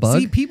worm a bug?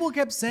 See, people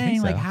kept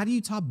saying, like, so. how do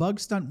you top Bug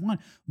Stunt 1?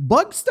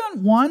 Bug Stunt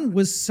 1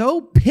 was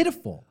so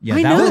pitiful. Yeah,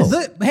 I that know.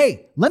 was-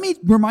 Hey, let me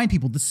remind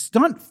people, the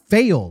stunt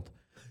failed.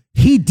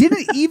 He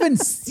didn't even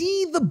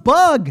see the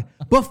bug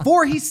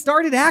before he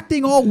started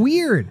acting all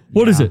weird.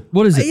 What is it?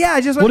 What is it? Yeah,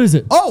 I just went, What is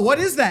it? Oh, what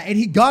is that? And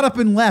he got up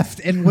and left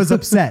and was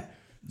upset.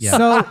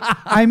 So,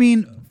 I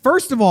mean,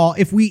 first of all,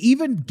 if we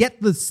even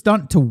get the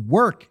stunt to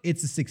work,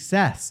 it's a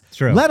success.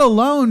 True. Let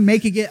alone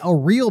making it a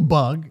real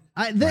bug.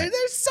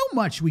 There's so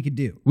much we could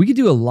do. We could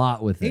do a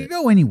lot with It it. could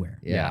go anywhere.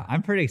 Yeah,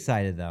 I'm pretty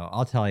excited though.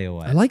 I'll tell you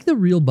what. I like the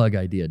real bug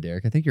idea,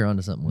 Derek. I think you're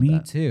onto something with Me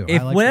that. too.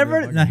 If I like the whatever.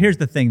 real bug Now idea. here's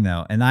the thing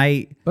though, and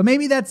But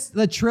maybe that's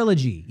the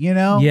trilogy, you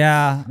know?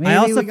 yeah, Maybe I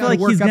also we feel gotta like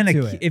work he's up gonna.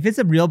 to it. If it's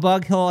a real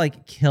bug, he'll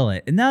like kill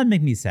it, and that would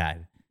make me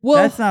sad.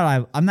 Well- that's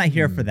not. I'm not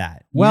here for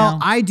that. you Well, know?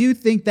 I do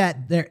think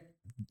that the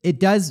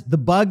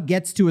bug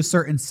gets to a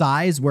certain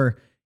size where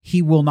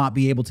he will not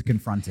be able to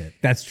confront it.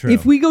 that's true.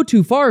 If we go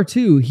too far,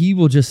 too, he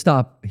will just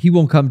stop. He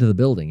won't come to the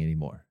building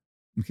anymore.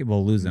 okay,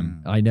 we'll lose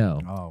him. I know.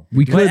 Oh.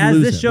 We But could as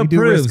lose this him. show We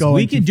do risk proves, going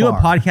we can too do a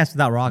far. podcast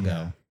without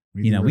Rocco.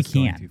 We You do know, we risk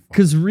going can't. too far.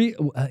 Because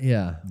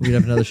yeah, we'd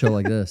have another show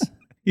like this.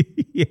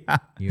 Yeah,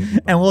 You'd be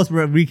and we'll just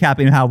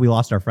recapping how we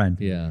lost our friend.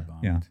 Yeah.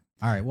 bummed. Yeah.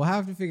 All right, we'll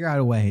have to figure out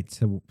a way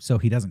so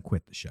he doesn't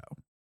quit the show.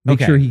 Make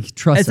Okay. sure he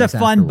trusts It's a us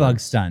fun afterwards. bug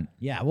stunt,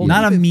 Yeah, we'll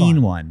not a keep it mean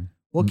fun. one.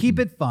 We'll keep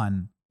it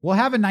fun. We'll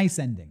have a nice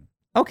ending.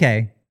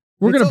 Okay.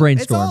 We're going to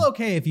brainstorm. It's all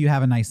okay if you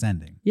have a nice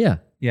ending. Yeah.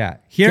 Yeah.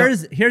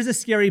 Here's a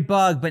scary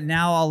bug, but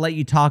now I'll let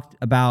you talk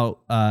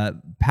about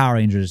Power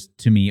Rangers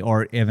to me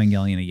or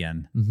Evangelion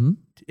again Mm-hmm.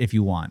 if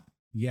you want.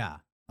 Yeah.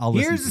 I'll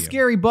listen Here's to a you.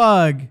 scary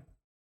bug.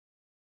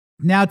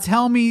 Now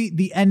tell me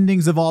the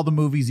endings of all the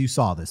movies you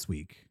saw this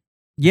week.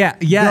 Yeah.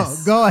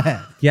 Yes. Go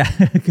ahead. Yeah.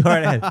 Go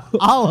right ahead.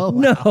 I'll allow.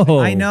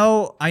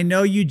 No. I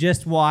know you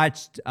just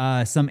watched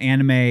some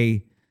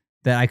anime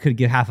that I could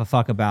give half a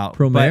fuck about.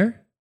 Promare?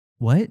 but-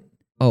 What?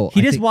 Oh,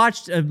 He I just think-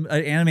 watched an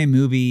anime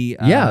movie.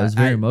 Yeah, it was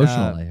very at,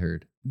 emotional, I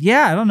heard.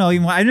 Yeah, I don't know.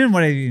 I didn't know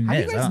what it even How do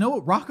is. you I guys don't- know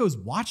what Rocco's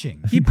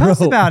watching? He posts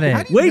Bro, about it.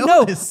 how do you Wait, know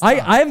no. this I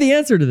stuff? have the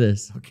answer to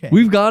this. Okay.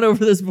 We've gone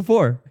over this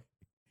before.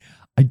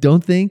 I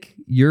don't think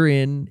you're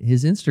in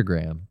his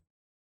Instagram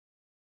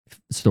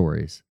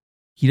stories.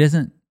 He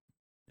doesn't.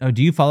 Oh,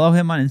 do you follow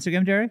him on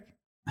Instagram, Derek?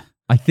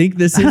 I think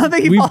this I is. don't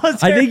think he we've-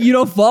 follows I her. think you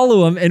don't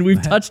follow him, and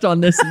we've touched on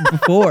this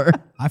before.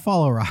 I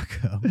follow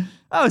Rocco.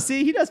 Oh,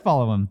 see, he does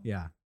follow him.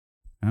 Yeah.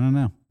 I don't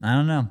know. I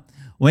don't know.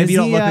 Well, maybe you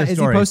don't look at his Is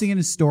stories. he posting in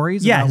his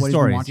stories? Yeah, about his what he's been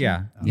stories. watching?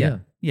 Yeah. Oh. Yeah.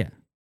 Yeah.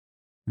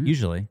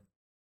 Usually.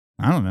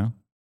 I don't know.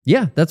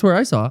 Yeah, that's where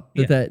I saw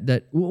Yeah.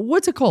 that.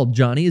 What's it called,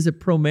 Johnny? Is it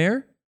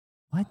Promare?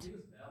 What?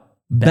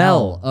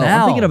 Bell. Oh, I'm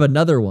Bell. thinking of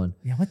another one.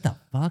 Yeah, what the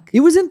fuck? It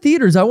was in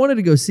theaters. I wanted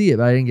to go see it,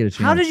 but I didn't get a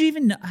chance. How did you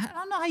even know? I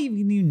don't know how you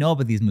even know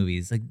about these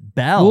movies. Like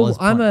Bell. Well, was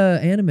I'm pl- a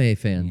anime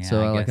fan, Yeah,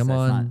 so I like guess I'm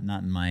that's on.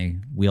 not in my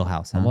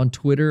wheelhouse. Huh? I'm on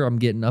Twitter. I'm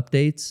getting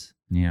updates.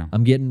 Yeah.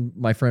 I'm getting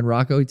my friend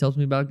Rocco. He tells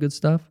me about good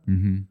stuff.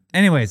 Mm-hmm.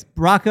 Anyways,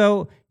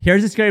 Rocco,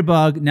 here's a scary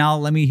bug. Now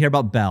let me hear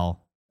about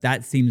Bell.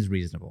 That seems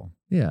reasonable.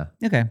 Yeah,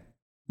 Okay,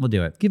 we'll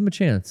do it. give him a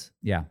chance.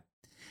 Yeah.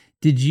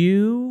 Did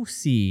you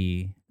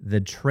see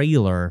the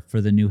trailer for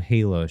the new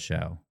Halo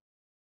show?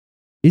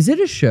 Is it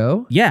a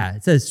show? Yeah,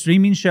 it's a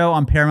streaming show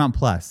on Paramount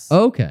Plus.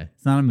 Okay,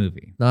 It's not a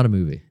movie. not a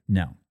movie.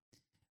 No.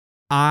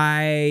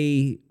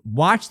 I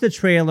watched the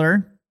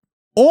trailer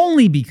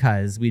only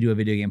because we do a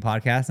video game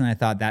podcast and I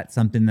thought that's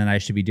something that I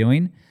should be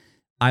doing.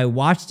 I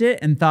watched it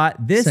and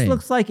thought this Same.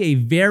 looks like a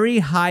very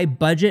high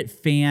budget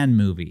fan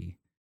movie.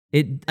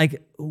 It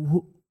like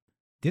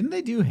Didn't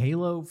they do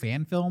Halo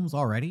fan films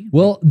already?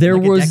 Well, there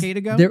like was a decade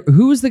ago.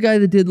 Who was the guy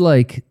that did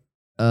like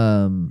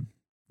the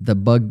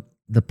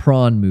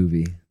prawn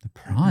movie? the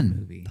Prawn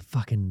movie. The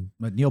fucking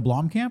But Neil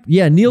Blomkamp.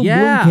 Neil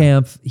Yeah.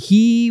 Blomkamp.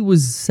 He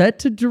was set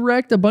to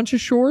direct a bunch of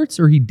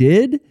shorts, or he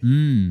did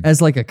as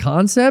like a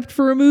concept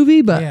for a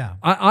movie. But Yeah.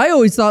 I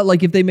always thought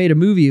like if they made a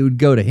movie, it would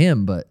go to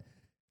him. But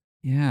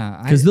Yeah.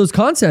 Because those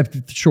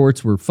concept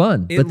shorts were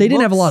fun, but they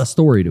didn't have a lot of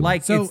story to them.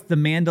 Like it's The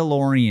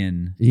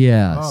Mandalorian.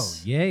 Yes.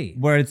 Oh, yay.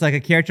 Where it's like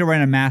a character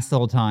wearing a mask the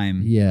whole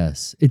time.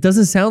 Yes. It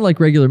doesn't sound like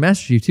regular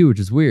Master Chief too, which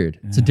is weird.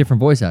 It's a different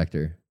voice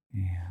actor.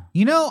 Yeah.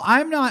 You know,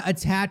 I'm not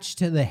attached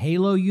to the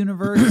Halo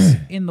universe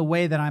in the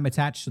way that I'm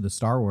attached to the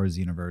Star Wars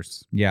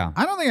universe. Yeah.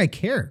 I don't think I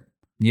care.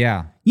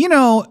 Yeah. You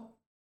know,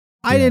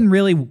 I didn't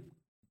really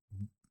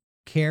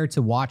care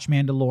to watch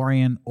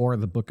Mandalorian or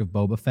the Book of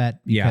Boba Fett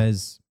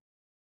because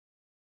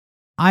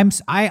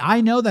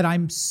I know that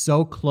I'm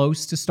so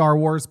close to Star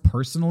Wars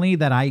personally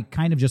that I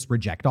kind of just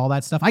reject all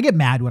that stuff. I get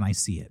mad when I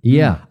see it.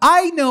 Yeah.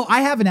 I know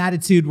I have an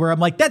attitude where I'm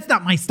like, that's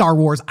not my Star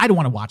Wars. I don't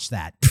want to watch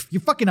that.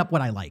 You're fucking up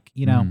what I like,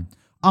 you know?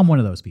 I'm one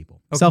of those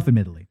people,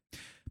 self-admittedly.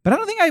 But I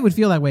don't think I would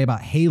feel that way about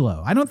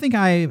Halo. I don't think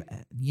I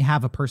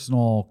have a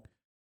personal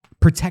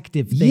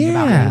protective thing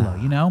about Halo,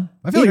 you know?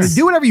 I feel like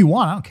do whatever you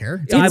want. I don't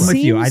care. I'm with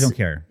you. I don't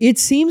care. It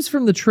seems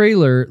from the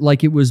trailer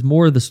like it was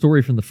more the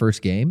story from the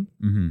first game.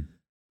 Mm-hmm.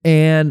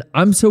 And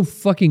I'm so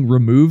fucking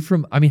removed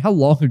from, I mean, how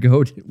long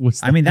ago was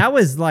that? I mean, that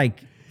was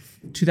like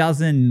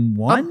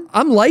 2001.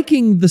 I'm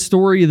liking the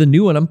story of the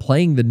new one. I'm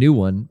playing the new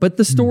one. But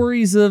the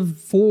stories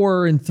of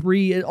 4 and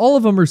 3, all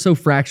of them are so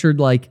fractured.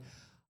 Like,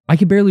 I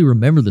can barely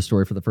remember the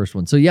story for the first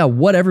one. So yeah,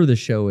 whatever the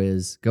show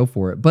is, go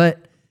for it.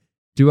 But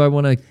do I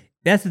want to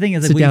That's the thing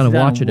is sit like, down and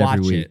watch it every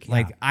week?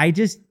 Like, I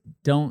just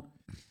don't.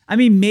 I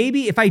mean,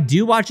 maybe if I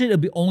do watch it, it'll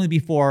be only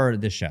before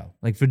the show,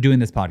 like for doing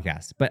this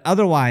podcast. But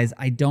otherwise,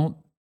 I don't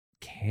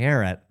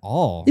care at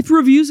all. If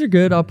reviews are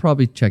good, I'll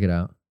probably check it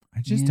out.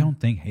 I just don't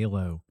think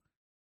Halo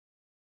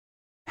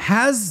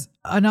has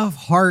enough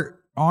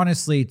heart,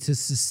 honestly, to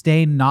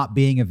sustain not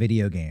being a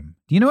video game.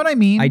 Do you know what I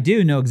mean? I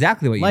do know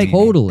exactly what you like,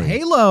 mean. Totally.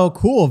 Halo,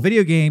 cool,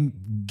 video game.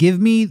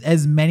 Give me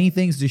as many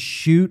things to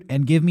shoot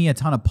and give me a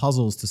ton of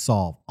puzzles to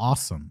solve.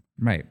 Awesome.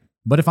 Right.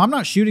 But if I'm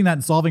not shooting that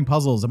and solving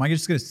puzzles, am I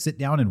just going to sit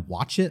down and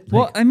watch it?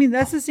 Well, I mean,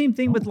 that's the same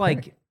thing with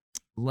like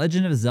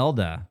Legend of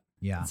Zelda.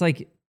 Yeah. It's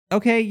like,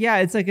 okay, yeah,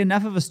 it's like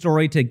enough of a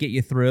story to get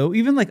you through.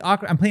 Even like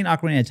I'm playing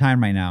Ocarina of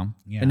Time right now.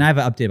 Yeah. And I have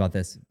an update about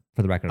this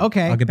for the record.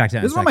 Okay. I'll get back to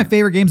that. This is one of my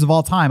favorite games of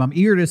all time. I'm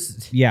eager to.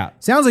 Yeah.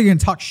 Sounds like you're going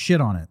to talk shit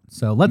on it.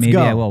 So let's Maybe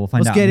go. I will. We'll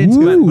find let's out. get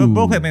into it.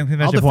 We'll finish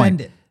I'll your point.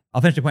 defend it. I'll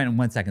finish your point in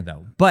 1 second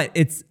though. But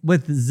it's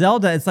with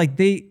Zelda, it's like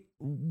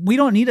we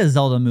don't need a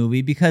Zelda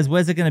movie because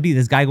what is it going to be?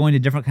 This guy going to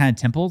different kind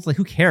of temples? Like,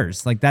 who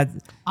cares? Like that.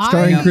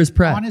 Starring Chris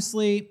Pratt.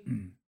 Honestly,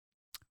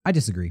 I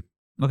disagree.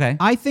 Okay.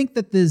 I think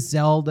that the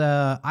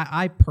Zelda,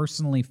 I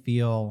personally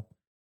feel,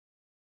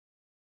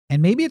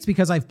 and maybe it's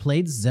because I've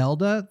played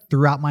Zelda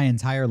throughout my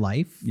entire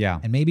life.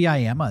 Yeah. And maybe I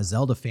am a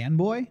Zelda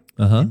fanboy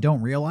and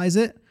don't realize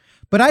it.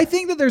 But I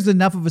think that there's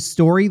enough of a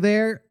story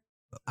there.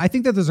 I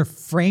think that there's a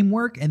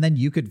framework and then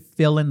you could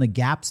fill in the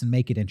gaps and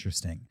make it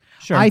interesting.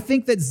 Sure. I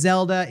think that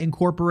Zelda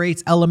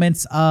incorporates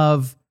elements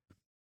of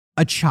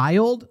a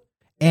child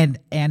and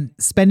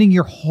spending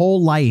your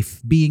whole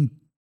life being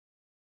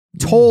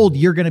told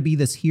you're going to be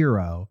this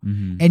hero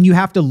and you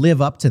have to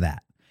live up to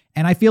that.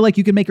 And I feel like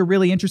you can make a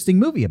really interesting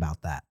movie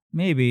about that.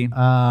 Maybe.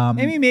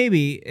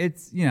 Maybe.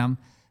 It's, you know,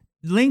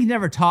 Link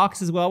never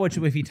talks as well, which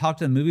if he talked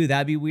to the movie,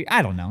 that'd be weird.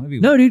 I don't know.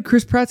 No, dude,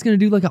 Chris Pratt's going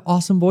to do like an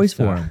awesome voice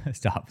for him.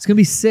 Stop. It's going to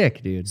be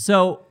sick, dude.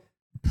 So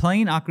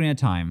playing Ocarina of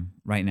Time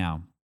right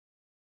now,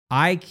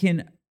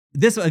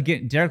 this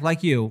again, Derek,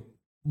 like you,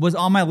 was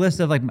on my list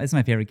of like, it's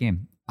my favorite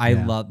game. I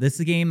love this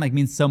game, like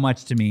means so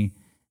much to me.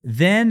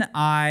 Then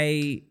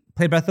I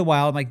played Breath of the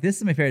Wild. I'm like, this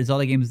is my favorite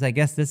Zelda game. I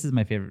guess this is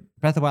my favorite.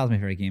 Breath of the Wild is my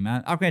favorite game.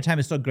 Ocarina of Time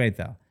is still great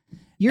though.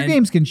 Your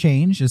games can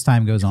change as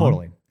time goes on.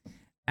 Totally.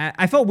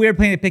 I felt weird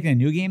picking a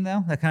new game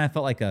though. That kind of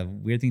felt like a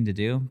weird thing to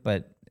do,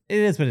 but it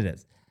is what it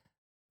is.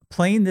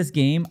 Playing this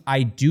game,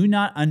 I do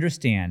not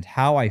understand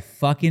how I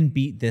fucking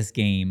beat this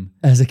game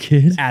as a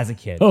kid.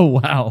 Oh,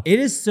 wow. It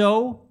is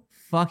so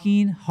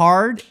fucking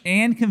hard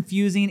and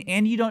confusing,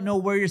 and you don't know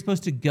where you're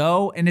supposed to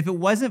go. And if it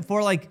wasn't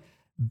for like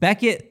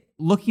Beckett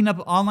looking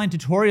up online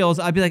tutorials,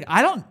 I'd be like,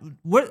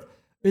 what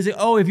is it?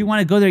 Oh, if you want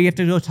to go there, you have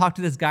to go talk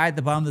to this guy at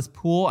the bottom of this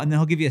pool, and then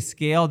he'll give you a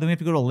scale. Then we have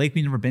to go to a lake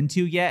we've never been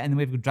to yet, and then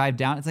we have to drive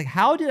down. It's like,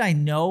 how did I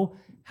know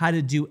how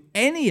to do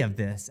any of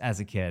this as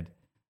a kid?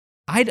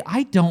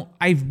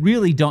 I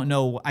really don't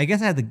know. I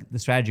guess I had the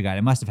strategy guide.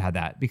 I must have had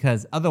that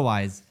because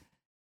otherwise,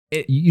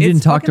 you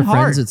didn't talk to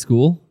friends at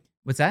school?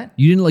 What's that?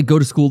 You didn't like go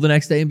to school the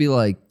next day and be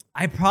like,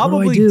 I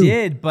probably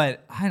did,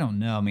 but I don't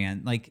know,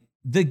 man. Like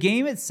the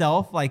game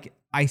itself, like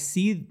I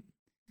see,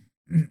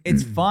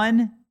 it's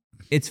fun.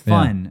 It's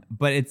fun,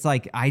 but it's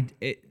like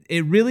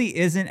it really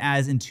isn't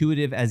as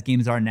intuitive as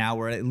games are now,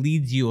 where it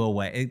leads you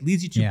away. It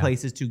leads you to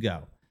places to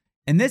go.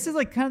 And this is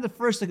like kind of the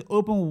first like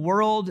open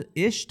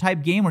world-ish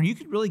type game where you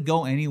could really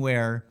go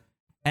anywhere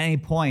at any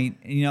point.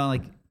 You know,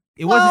 like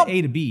it wasn't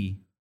A to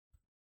B.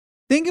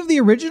 Think of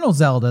the original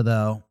Zelda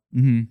though.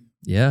 Mm-hmm.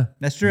 Yeah,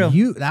 that's true.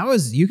 You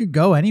could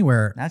go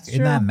anywhere. That's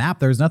in that map.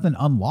 There's nothing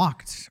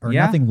unlocked or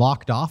nothing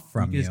locked off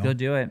from you. Just go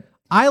do it.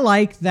 I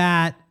like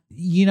that.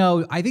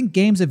 I think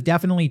games have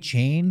definitely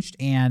changed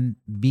and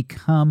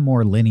become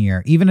more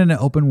linear. Even in an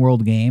open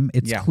world game,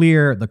 it's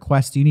clear the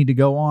quest you need to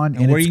go on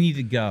and where you need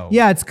to go.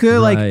 Yeah, it's clear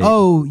like,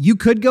 oh, you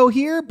could go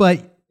here,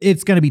 but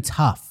it's going to be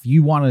tough.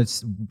 You want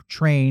to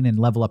train and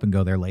level up and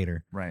go there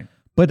later. Right.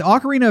 But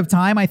Ocarina of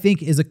Time, I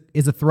think, is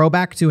a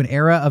throwback to an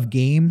era of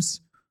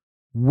games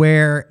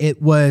where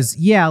it was,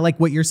 like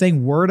what you're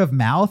saying, word of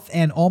mouth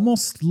and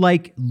almost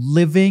like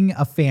living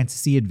a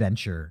fantasy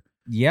adventure.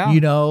 Yeah.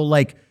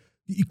 Like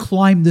you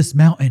climb this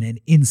mountain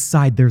and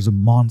inside there's a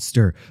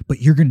monster,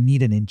 but you're going to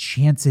need an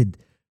enchanted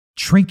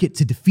trinket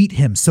to defeat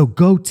him. So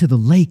go to the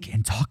lake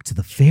and talk to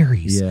the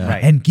fairies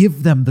and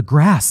give them the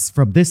grass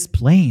from this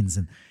plains.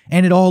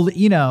 And it all,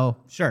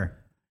 Sure.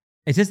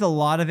 It's just a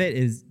lot of it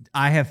is,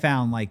 I have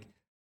found like,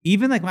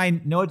 even like when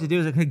I know what to do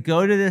is I could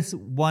go to this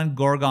one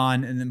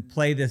Gorgon and then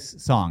play this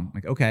song.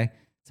 Like, okay,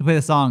 so play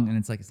the song and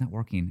it's like, it's not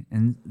working.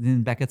 And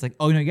then Beckett's like,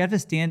 oh, you have to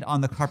stand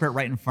on the carpet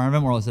right in front of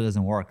him or else it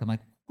doesn't work. I'm like,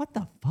 what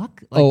the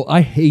fuck? Like,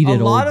 I hate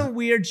it. A lot of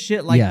weird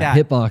shit like that.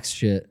 Hitbox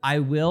shit. I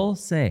will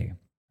say,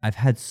 I've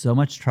had so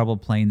much trouble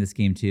playing this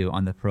game too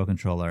on the Pro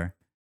Controller.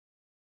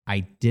 I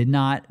did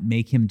not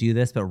make him do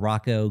this, but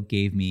Rocco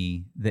gave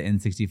me the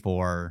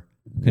N64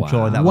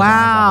 controller that was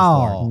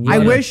on I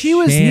wish he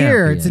was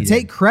here to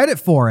take credit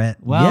for it.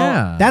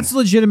 Well, that's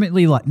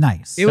legitimately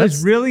nice. It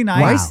was really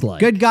nice. Wow.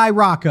 Good guy,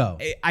 Rocco.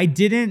 I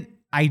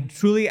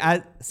truly,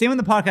 same on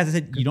the podcast, I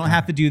said, you don't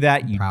have to do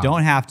that. You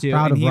don't have to.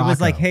 And he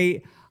was like,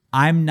 hey,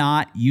 I'm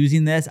not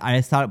using this. I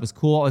just thought it was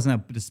cool. I was going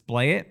to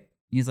display it.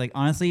 He's like,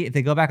 honestly, if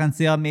they go back on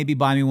sale, maybe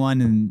buy me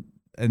one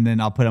and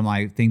then I'll put on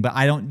my thing. But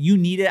you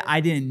need it.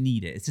 I didn't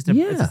need it. It's just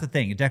a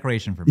thing, a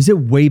decoration for me. Is it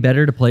way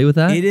better to play with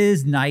that? It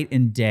is night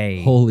and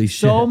day. Holy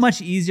shit. So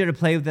much easier to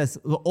play with this.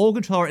 The old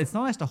controller, it's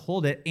not nice to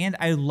hold it. And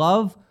I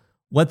love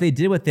what they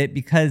did with it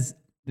because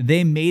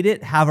they made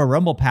it have a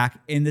rumble pack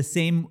in the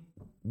same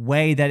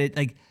way that it,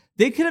 like,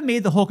 they could have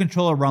made the whole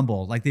controller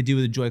rumble like they do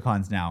with the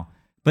Joy-Cons now.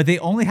 But they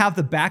only have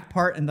the back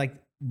part and like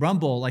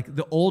rumble like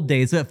the old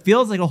days. So it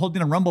feels like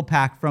holding a rumble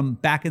pack from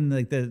back in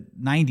the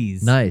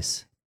 90s.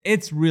 Nice.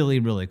 It's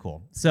really, really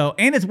cool. So,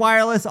 and it's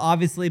wireless,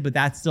 obviously, but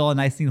that's still a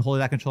nice thing to hold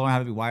that controller and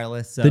have it be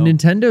wireless. So the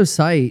Nintendo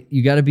site,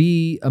 you got to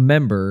be a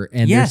member,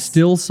 and they're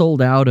still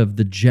sold out of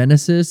the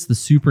Genesis, the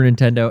Super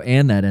Nintendo,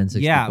 and that N64.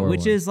 Yeah,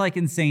 which is like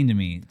insane to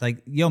me.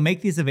 Like,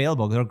 make these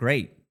available. They're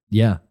great.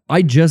 Yeah.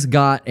 I just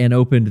got and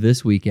opened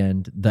this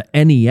weekend the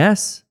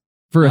NES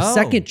for a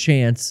second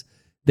chance.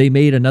 They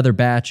made another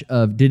batch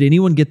of. Did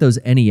anyone get those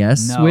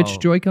NES Switch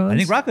Joy-Cons? I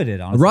think Rocco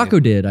did, honestly.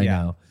 Rocco did, I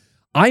know.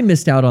 I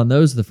missed out on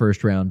those the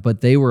first round,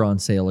 but they were on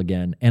sale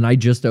again. And I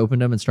just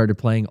opened them and started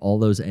playing all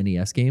those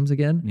NES games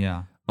again.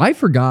 Yeah. I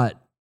forgot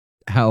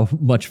how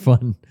much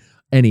fun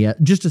NES,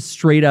 just a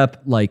straight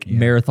up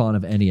marathon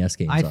of NES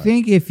games. I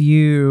think if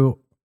you,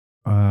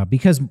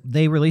 because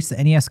they released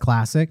the NES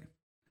Classic.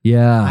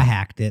 Yeah. I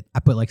hacked it. I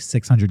put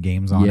 600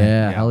 games on it.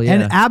 Yeah, hell yeah.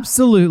 And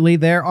absolutely,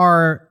 there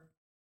are,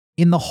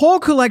 in the whole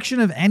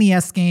collection of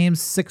NES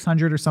games,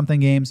 600 or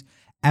something games,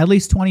 at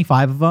least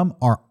 25 of them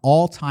are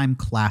all-time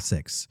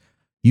classics.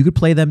 You could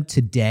play them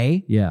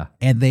today,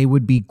 and they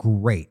would be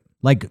great.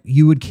 Like,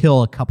 you would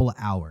kill a couple of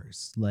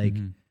hours. Like,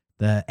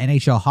 the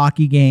NHL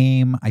hockey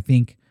game, I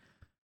think,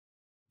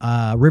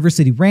 River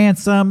City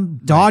Ransom,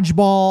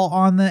 Dodgeball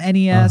on the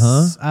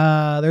NES.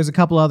 There's a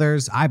couple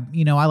others. I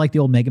like the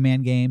old Mega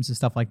Man games and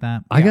stuff like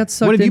that. I got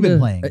sucked What have you into been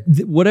playing?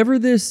 Whatever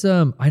this,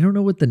 I don't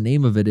know what the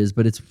name of it is,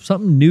 but it's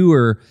something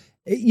newer.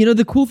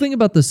 The cool thing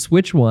about the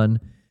Switch one,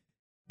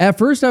 at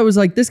first I was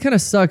like, this kind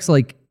of sucks.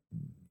 Like,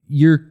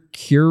 you're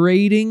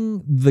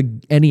curating the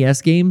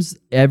NES games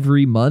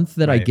every month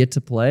that I get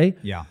to play.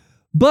 Yeah.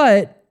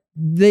 But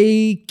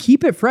they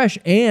keep it fresh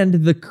and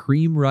the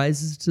cream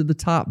rises to the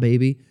top,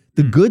 baby.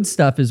 The good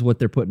stuff is what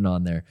they're putting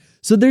on there.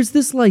 So there's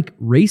this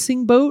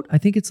racing boat. I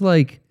think it's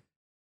I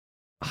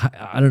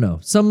don't know,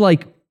 some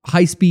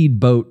high-speed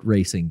boat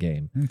racing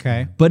game.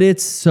 Okay. But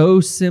it's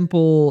so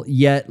simple,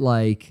 yet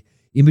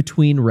in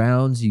between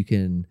rounds, you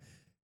can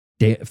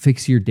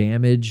fix your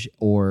damage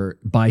or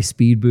buy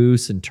speed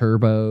boosts and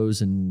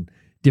turbos and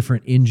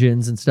different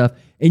engines and stuff.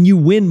 And you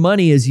win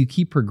money as you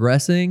keep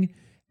progressing.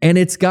 And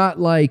it's got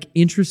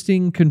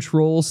interesting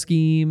control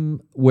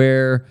scheme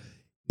where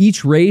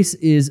each race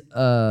is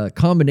a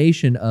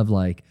combination of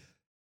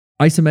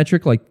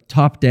isometric,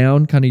 top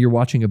down, kind of you're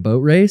watching a boat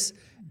race.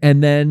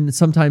 And then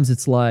sometimes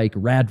it's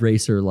Rad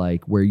Racer,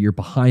 where you're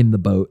behind the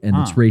boat and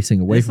it's racing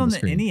away from the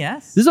screen. This on the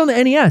NES? This is on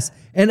the NES.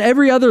 And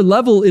every other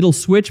level, it'll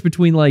switch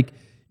between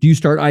do you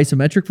start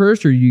isometric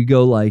first or do you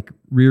go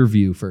rear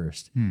view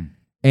first?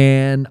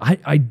 And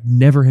I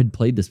never had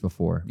played this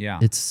before. Yeah.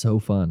 It's so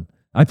fun.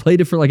 I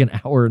played it for an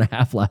hour and a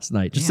half last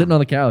night, just sitting on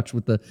the couch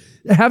with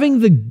having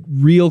the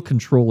real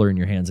controller in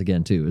your hands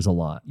again too is a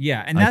lot.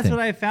 Yeah, and that's what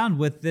I found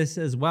with this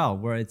as well,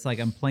 where it's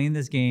I'm playing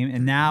this game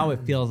and now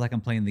it feels like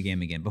I'm playing the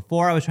game again.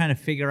 Before I was trying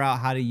to figure out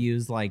how to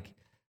use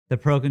the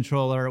Pro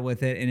Controller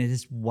with it and it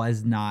just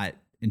was not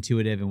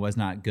intuitive and was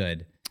not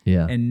good.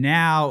 Yeah. And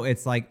now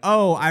it's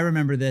oh, I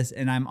remember this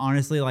and I'm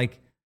honestly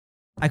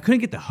I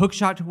couldn't get the hook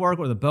shot to work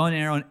or the bow and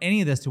arrow and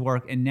any of this to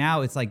work. And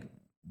now it's like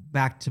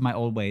back to my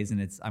old ways,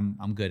 and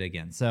I'm good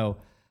again. So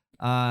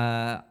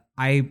I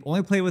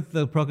only played with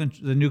the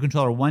new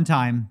controller one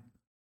time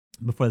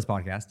before this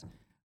podcast.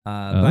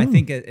 But I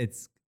think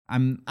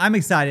I'm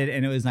excited,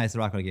 and it was nice that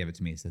Rocco gave it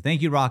to me. So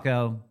thank you,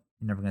 Rocco.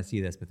 You're never gonna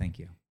see this, but thank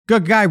you.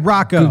 Good guy,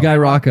 Rocco. Good guy,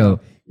 Rocco.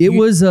 It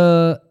was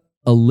a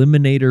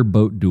Eliminator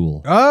boat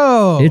duel.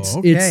 Oh, it's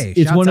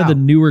one of the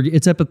newer.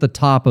 It's up at the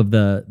top of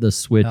the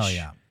Switch. Oh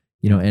yeah.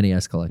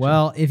 NES collection.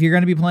 Well, if you're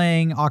going to be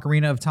playing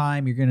Ocarina of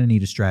Time, you're going to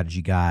need a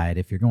strategy guide.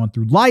 If you're going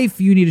through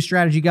life, you need a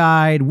strategy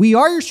guide. We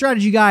are your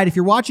strategy guide. If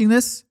you're watching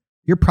this,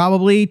 you're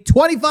probably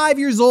 25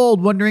 years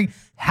old wondering,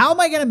 how am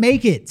I going to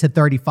make it to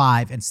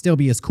 35 and still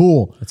be as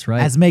cool That's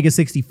right. as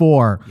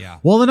Mega64? Yeah.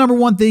 Well, the number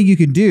one thing you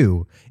can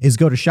do is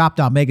go to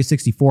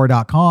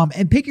shop.mega64.com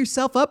and pick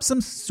yourself up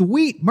some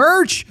sweet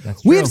merch.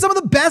 That's We true. have some of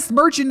the best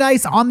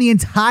merchandise on the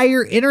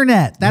entire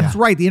internet. That's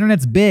right. The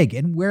internet's big,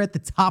 and we're at the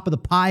top of the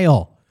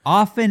pile.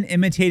 Often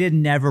imitated,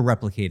 never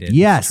replicated.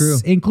 Yes, True.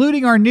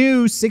 including our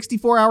new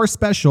 64-hour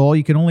special.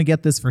 You can only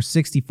get this for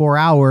 64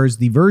 hours,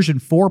 the version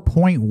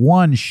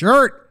 4.1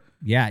 shirt.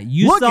 Yeah,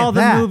 you Look saw at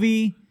the that.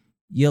 movie,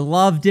 you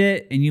loved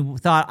it, and you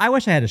thought, I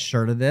wish I had a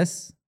shirt of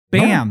this.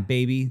 Bam,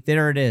 baby.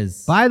 There it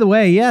is. By the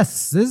way,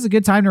 yes, this is a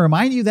good time to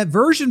remind you that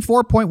version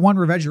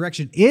 4.1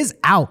 Resurrection is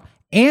out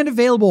and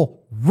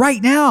available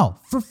right now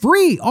for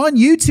free on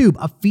YouTube,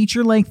 a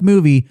feature-length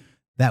movie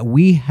that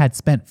we had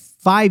spent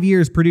 5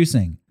 years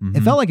producing.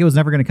 It felt like it was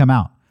never going to come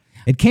out.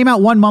 It came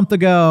out 1 month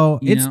ago.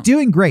 It's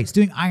doing great. It's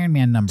doing Iron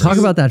Man numbers. Talk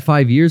about that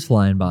 5 years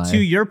flying by. To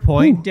your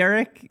point,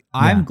 Derek,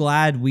 I'm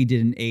glad we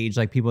didn't age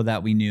like people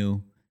that we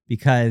knew,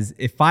 because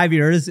if 5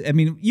 years, I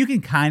mean, you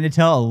can kind of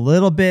tell a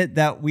little bit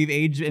that we've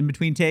aged in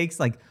between takes.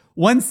 Like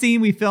one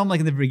scene we filmed like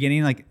in the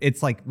beginning, like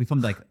it's like we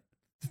filmed like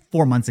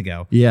 4 months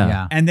ago.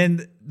 Yeah. And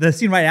then the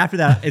scene right after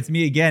that, it's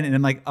me again. And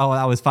I'm like, oh,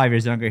 I was 5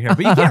 years younger here.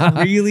 But you can't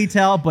really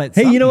tell. But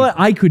Hey, you know what?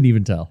 I couldn't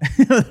even tell.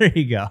 There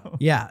you go.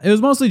 Yeah, it was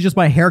mostly just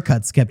my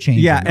haircuts kept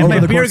changing. Yeah, and over my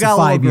the beard course of got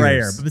a little 5 grayer.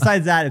 years. But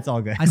besides that, it's all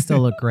good. I still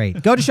look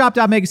great. Go to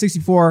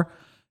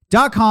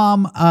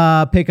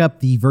shop.mega64.com, pick up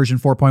the version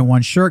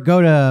 4.1 shirt.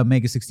 Go to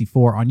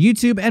Mega64 on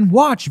YouTube and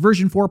watch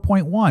version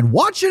 4.1.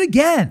 Watch it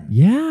again.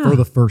 Yeah. For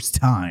the first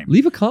time.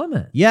 Leave a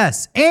comment.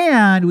 Yes,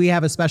 and we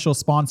have a special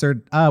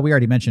sponsored. We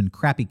already mentioned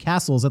Crappy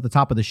Castles at the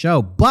top of the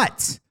show,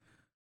 but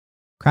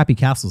Crappy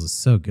Castles is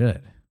so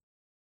good.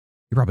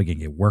 You're probably going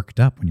to get worked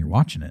up when you're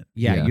watching it.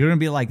 Yeah, Yeah. you're going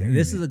to be like,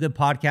 this is a good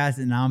podcast,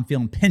 and now I'm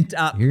feeling pent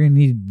up. You're going to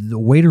need the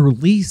way to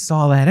release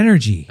all that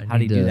energy. How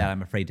do you do that?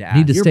 I'm afraid to ask.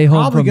 Need to You're stay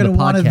home probably from the gonna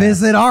want to podcast.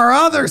 visit our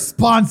other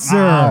sponsor,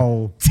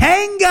 Wow.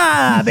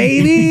 Tenga,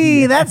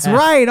 baby. That's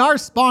right. Our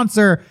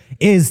sponsor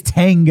is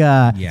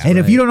Tenga. Yeah, and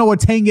if right. you don't know what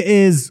Tenga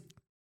is,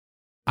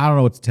 I don't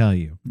know what to tell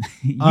you.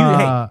 You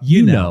Uh,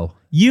 know.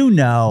 You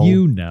know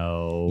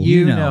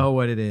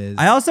what it is.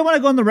 I also want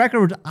to go on the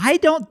record. I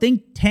don't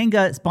think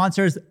Tenga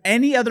sponsors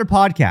any other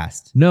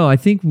podcast. No, I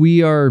think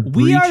we are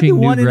We are the breaching new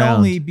one and ground.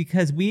 only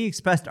because we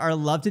expressed our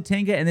love to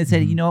Tenga, and they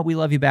said, you know what? We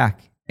love you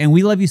back. And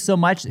we love you so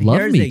much. Love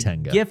Here's me, a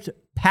Tenga. gift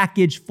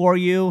package for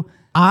you.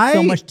 I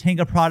So much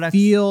Tenga products.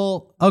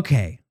 feel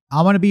okay.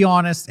 I want to be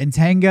honest. And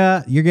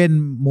Tenga, you're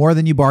getting more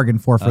than you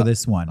bargained for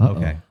this one.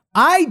 Okay.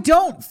 I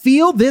don't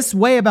feel this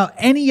way about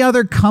any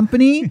other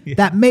company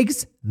that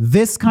makes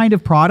this kind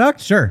of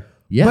product. Sure.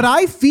 Yeah. But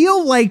I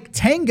feel like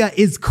Tenga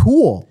is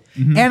cool.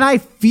 And I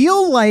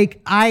feel like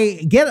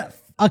I get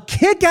a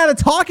kick out of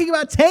talking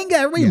about Tenga.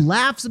 Everybody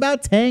laughs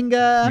about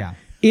Tenga. Yeah.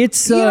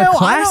 It's You know, I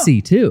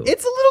classy too.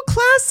 It's a little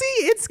classy.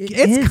 It's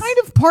is. kind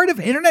of part of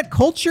internet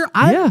culture.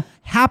 I'm Yeah.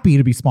 happy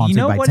to be sponsored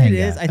You know by what Tenga. it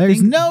is? I There's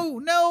think-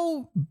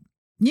 no,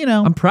 you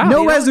know, I'm proud. no They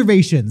don't-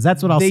 reservations.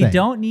 That's what I'll They say.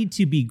 don't need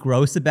to be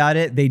gross about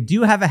it. They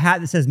do have a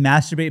hat that says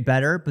masturbate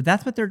better, but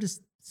that's what they're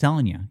just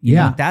selling you. You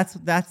Yeah. know,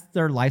 that's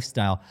their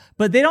lifestyle.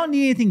 But they don't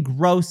need anything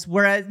gross.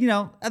 Whereas,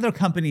 other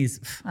companies,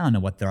 I don't know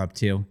what they're up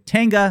to.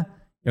 Tenga,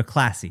 they're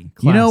classy.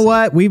 You know Classy.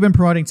 what? We've been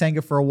promoting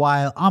Tenga for a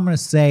while. I'm going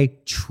to say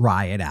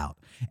try it out.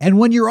 And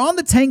when you're on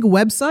the Tenga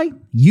website,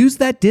 use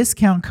that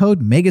discount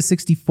code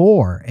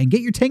Mega64 and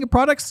get your Tenga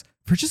products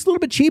for just a little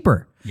bit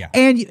cheaper. Yeah.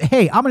 And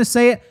hey, I'm going to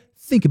say it.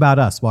 Think about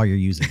us while you're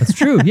using it. That's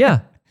true. Yeah.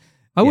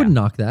 I wouldn't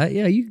knock that.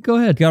 Yeah, you go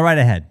ahead. Go right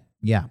ahead.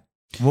 Yeah.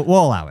 We'll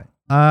allow it.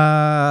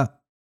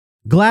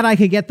 Glad I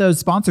could get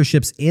those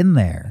sponsorships in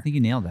I there. think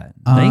you nailed that.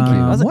 Thank you.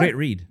 That was a what- great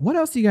read. What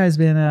else have you guys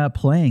been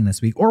playing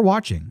this week or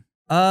watching?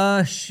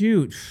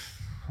 Shoot.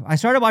 I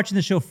started watching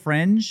the show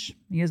Fringe.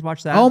 You guys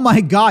watch that? Oh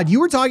my God. You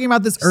were talking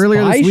about this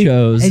earlier Spy this week.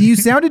 shows. And you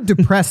sounded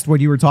depressed when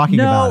you were talking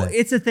about it.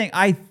 it's a thing.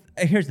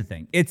 Here's the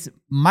thing. It's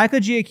Michael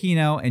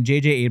Giacchino and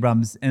J.J.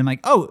 Abrams, and I'm like,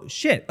 oh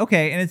shit,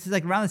 okay. And it's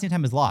like around the same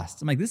time as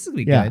Lost. I'm like, this is gonna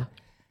be Yeah. good.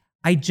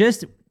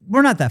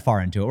 We're not that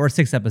far into it. We're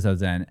 6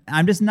 episodes in.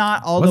 I'm just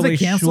not all Was the way it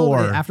canceled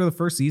sure. after the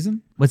first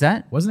season? What's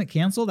that? Wasn't it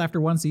canceled after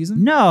one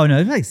season? No,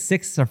 there's like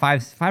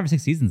 5 or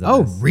 6 seasons of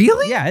Oh, this.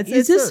 really? Yeah.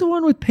 Is this the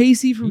one with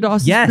Pacey from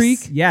Dawson's yes, Creek?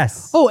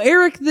 Yes. Oh,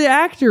 Eric the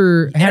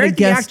actor had a Eric the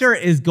guest. actor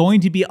is going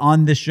to be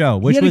on the show,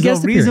 which had a was the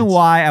guest reason appearance.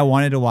 why I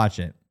wanted to watch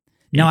it.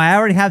 No, I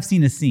already have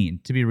seen a scene,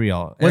 to be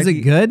real. Was it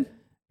good?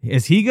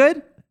 Is he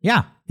good?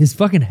 Yeah. His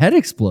fucking head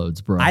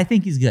explodes, bro. I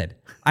think he's good.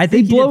 I they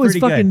think he blow did his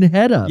pretty fucking good.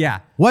 head up. Yeah.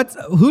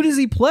 Who does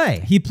he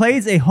play? He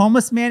plays a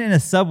homeless man in a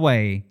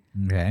subway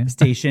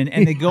station,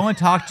 and they go and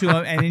talk to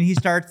him, and then he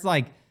starts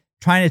like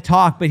trying to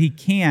talk, but he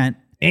can't,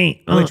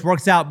 which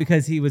works out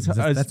because he was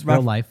that's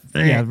real life.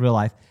 Yeah, real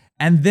life.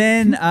 And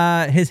then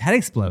his head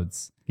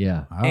explodes.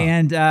 Yeah. Oh.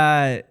 And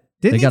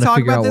Didn't he gotta talk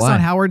figure about out this why. on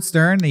Howard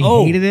Stern? He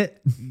hated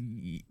it.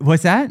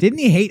 what's that? Didn't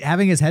he hate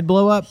having his head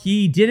blow up?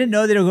 He didn't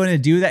know they were going to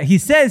do that. He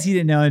says he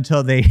didn't know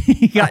until they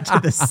got to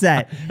the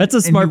set. That's a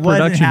and smart he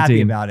wasn't production happy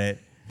team. about it.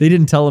 They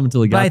didn't tell him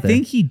until he But got I there.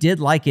 think he did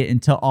like it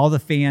until all the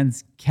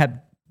fans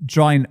kept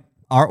drawing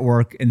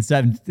artwork and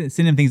stuff, and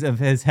sending things of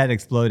his head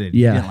exploded.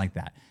 Yeah. He didn't like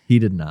that. He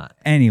did not.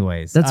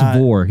 Anyways, That's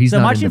Vor. He's so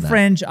not I'm watching into that.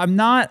 Fringe. I'm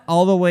not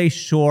all the way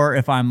sure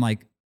if I'm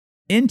like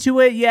into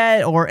it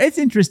yet, or it's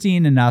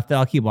interesting enough that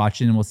I'll keep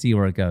watching and we'll see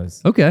where it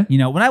goes. Okay. You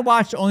know, when I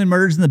watch Only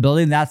Murders in the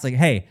Building, that's like,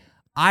 hey,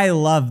 I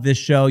love this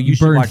show. You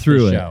should burned watch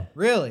through this it. show.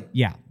 Really?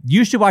 Yeah,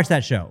 you should watch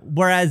that show.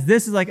 Whereas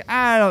this is like,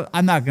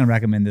 I'm not going to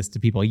recommend this to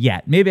people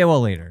yet. Maybe I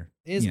will later.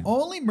 Is You know.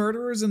 Only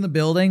Murderers in the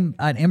Building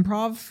an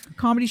improv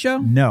comedy show?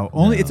 No,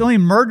 it's only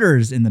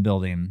Murders in the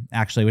Building,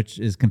 actually, which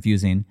is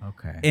confusing.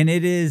 Okay. And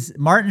it is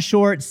Martin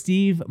Short,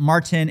 Steve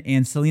Martin,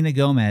 and Selena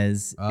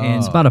Gomez. And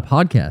It's about a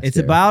podcast. it's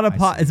Derek. about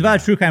see, it's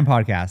about a true crime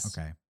podcast.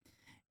 Okay.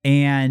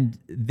 And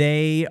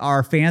they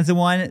are fans of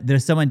one.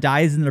 There's someone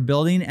dies in their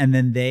building, and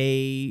then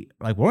they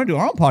are like, we're gonna do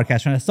our own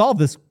podcast trying to solve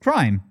this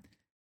crime.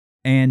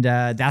 And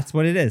that's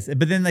what it is.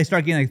 But then they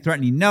start getting like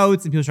threatening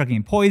notes, and people start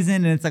getting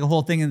poisoned, and it's like a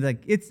whole thing. And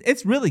like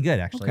it's really good,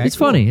 actually. Okay. It's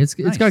funny. It's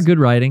Nice. got good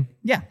writing.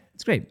 Yeah,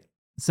 it's great.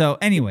 So,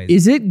 anyways,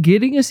 Is it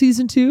getting a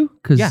season 2?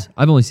 Because Yeah.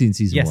 I've only seen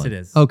season 1. yes, it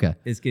is. Okay.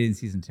 It's getting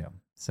season 2.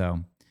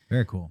 So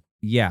Very cool.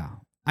 yeah,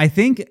 I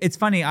think it's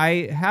funny.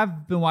 I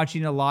have been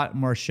watching a lot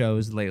more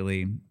shows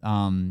lately,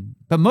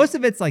 but most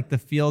of it's like the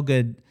feel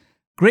good.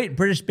 Great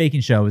British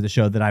Baking Show is a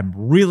show that I'm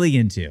really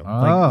into.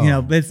 Like, you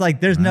know, it's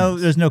like there's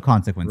no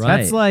consequences. Right.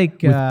 That's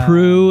like With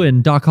Prue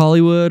and Doc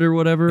Hollywood or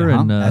whatever.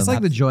 Uh-huh. And that's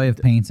like the joy of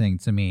painting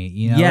to me.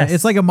 You know, Yes.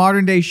 it's like a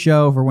modern day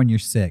show for when you're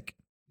sick.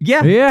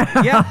 Yeah,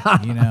 yeah.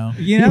 yeah. You know,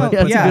 You know,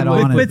 That's a yeah, good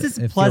way to but put it's it. just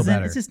It feel pleasant.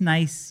 better. It's just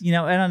nice. You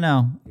know, I don't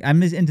know. I'm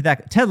just into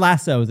that. Ted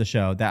Lasso is a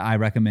show that I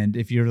recommend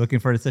if you're looking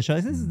for a show.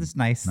 This is just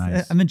nice.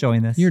 Nice. I'm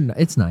enjoying this.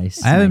 It's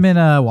nice. I haven't been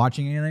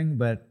watching anything,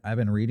 but I've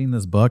been reading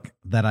this book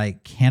that I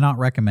cannot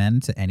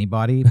recommend to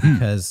anybody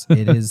because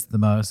it is the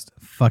most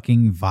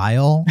fucking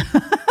vile,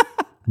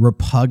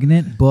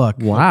 repugnant book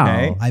Wow.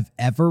 Okay. I've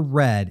ever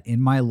read in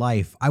my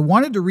life. I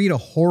wanted to read a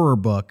horror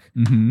book,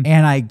 Mhm.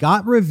 and I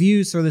got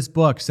reviews for this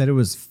book, said it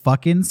was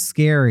fucking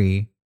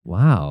scary.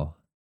 Wow.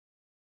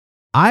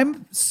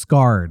 I'm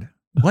scarred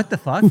What the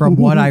fuck? from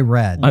what I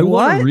read. I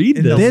want to What read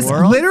in the this. This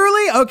world?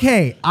 literally,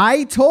 okay,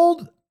 I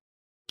told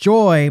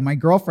Joy, my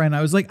girlfriend,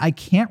 I was like, I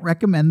can't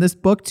recommend this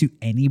book to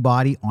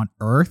anybody on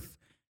earth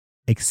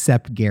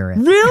except Garrett.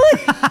 Really?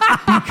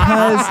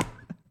 Because,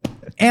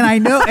 and I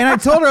know, and I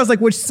told her, I was like,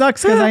 which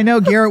sucks because I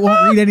know Garrett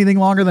won't read anything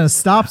longer than a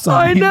stop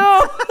sign. I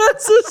know.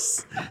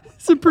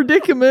 It's a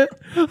predicament.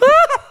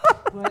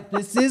 But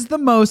this is the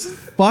most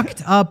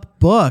fucked up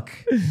book.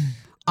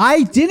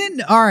 I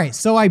didn't, all right,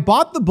 so I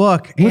bought the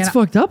book. What's and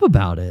fucked up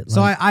about it?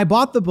 So Like, I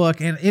bought the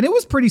book and it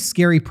was pretty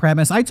scary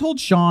premise. I told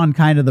Shawn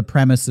kind of the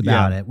premise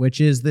about it,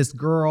 which is this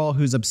girl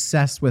who's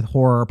obsessed with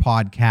horror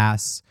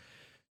podcasts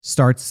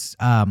starts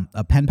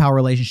a pen pal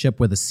relationship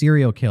with a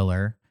serial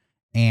killer,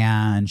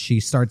 and she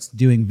starts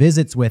doing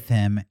visits with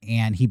him,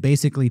 and he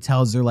basically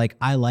tells her like,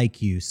 I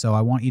like you, so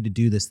I want you to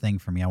do this thing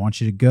for me. I want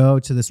you to go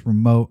to this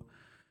remote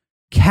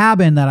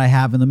cabin that I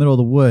have in the middle of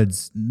the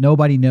woods.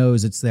 Nobody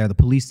knows it's there. The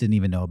police didn't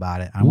even know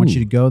about it. I want you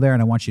to go there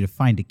and I want you to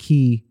find a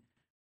key.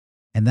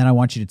 And then I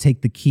want you to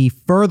take the key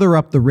further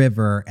up the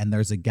river and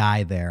there's a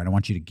guy there and I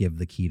want you to give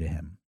the key to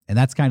him. And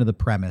that's kind of the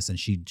premise. And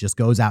she just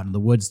goes out in the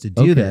woods to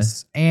do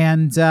this.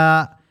 And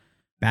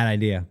Bad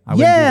idea. I wouldn't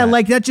do yeah, that.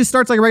 like that just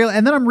starts like a regular.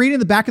 And then I'm reading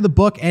the back of the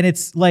book and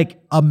it's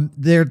like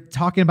they're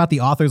talking about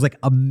the author's like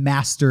a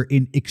master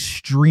in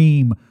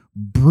extreme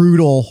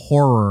brutal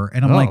horror.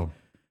 And I'm like,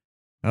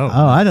 oh,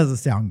 that doesn't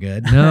sound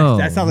good. no.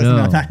 that sounds like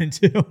something I'm not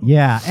into.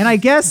 Yeah. And I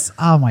guess,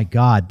 oh my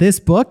God, this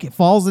book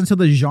falls into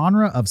the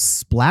genre of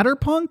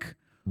splatterpunk.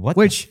 What?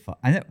 Which- the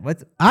fuck?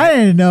 What's I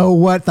didn't know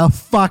what the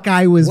fuck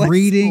I was What's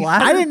reading.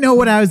 I didn't know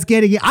what I was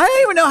getting. I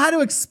don't even know how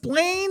to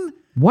explain.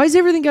 Why is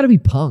everything got to be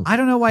punk? I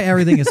don't know why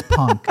everything is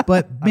punk,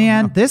 but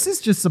man, this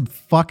is just some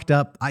fucked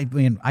up. I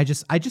mean, I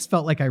just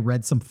felt like I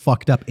read some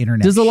fucked up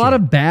internet. Does a lot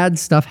shit. of bad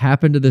stuff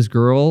happen to this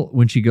girl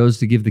when she goes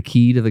to give the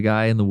key to the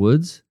guy in the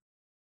woods?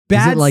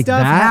 bad like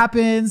stuff that?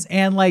 happens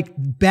and like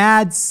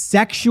bad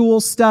sexual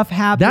stuff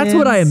happens? That's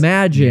what I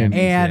imagine.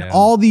 And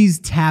all these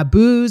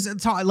taboos.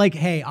 Like,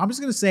 hey, I'm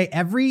just gonna say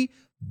every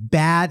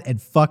bad and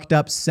fucked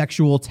up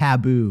sexual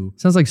taboo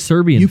Sounds like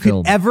Serbian you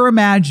film. could ever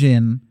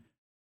imagine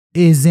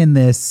is in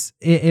this.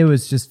 It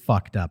was just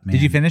fucked up, man.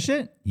 Did you finish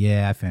it?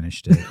 Yeah, I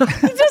finished it.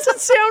 It doesn't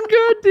sound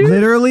good, dude.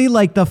 Literally,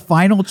 like the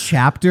final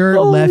chapter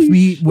left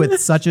me with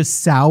such a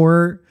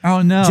sour.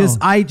 Oh no!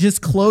 I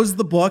just closed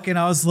the book and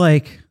I was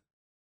like,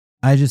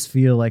 I just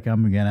feel like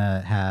I'm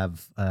gonna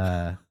have.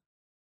 I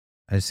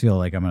just feel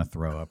like I'm gonna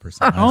throw up or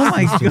something. Oh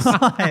my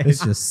god!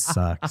 This just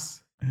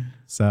sucks.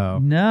 So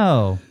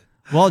no.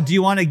 Well, do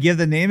you want to give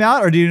the name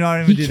out, or do you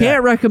not even do that? He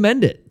can't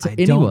recommend it to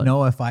anyone. I don't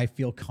know if I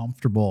feel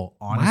comfortable,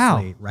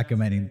 honestly,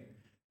 recommending.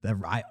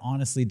 I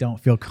honestly don't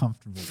feel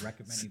comfortable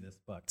recommending this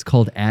book. It's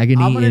called Agony in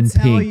Pink. I'm going to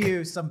tell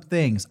you some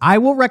things. I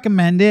will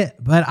recommend it,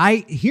 but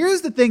here's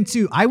the thing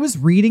too. I was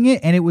reading it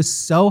and it was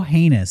so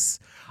heinous.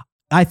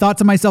 I thought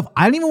to myself,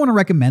 I don't even want to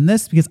recommend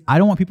this because I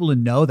don't want people to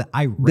know that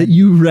I read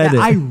it.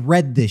 I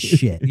read this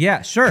shit.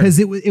 Yeah, sure. Because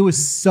it was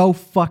so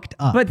fucked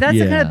up. But that's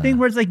the kind of thing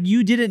where it's like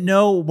you didn't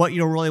know what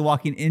you're really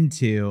walking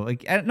into.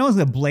 Like no one's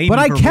gonna blame you. But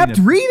I kept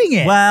reading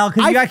it. Well,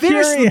 because you got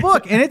finished curious. the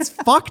book and it's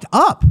fucked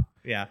up.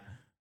 Yeah,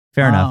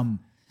 fair enough.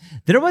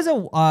 There was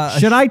a.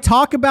 Should I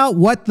talk about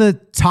what the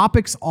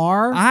topics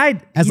are? I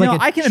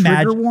can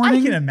imagine.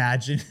 Warning? I can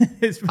imagine.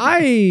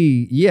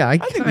 I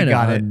kind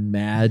got of it.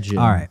 imagine.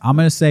 All right, I'm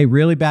gonna say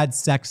really bad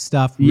sex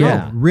stuff.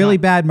 Really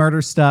bad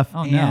murder stuff.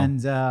 Oh, no.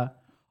 And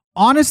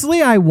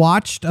honestly, I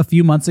watched a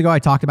few months ago. I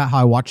talked about how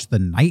I watched the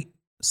Night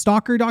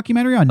Stalker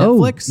documentary on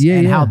Netflix,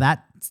 and how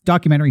that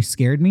documentary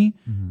scared me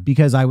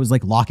because I was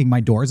like locking my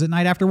doors at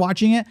night after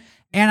watching it,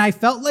 and I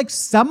felt like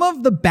some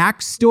of the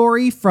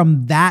backstory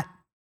from that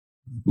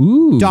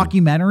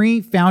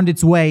documentary found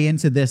its way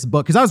into this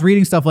book because I was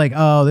reading stuff like,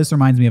 oh, this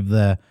reminds me of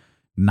the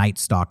Night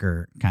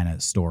Stalker kind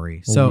of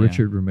story. So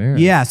Richard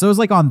Ramirez. Yeah, so it was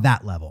like on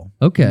that level.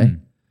 Okay.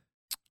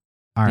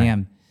 All right.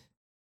 Damn.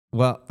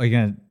 Well,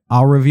 again,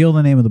 I'll reveal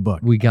the name of the book.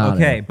 We got it.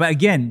 Okay, but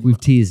again, we've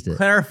teased it.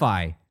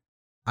 Clarify.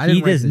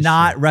 He does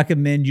not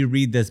recommend you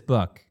read this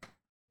book.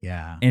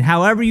 Yeah. And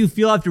however you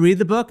feel after read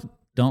the book,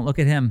 don't look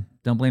at him.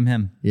 Don't blame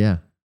him. Yeah.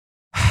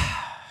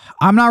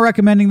 I'm not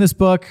recommending this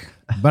book,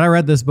 but I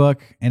read this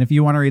book. And if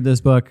you want to read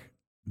this book,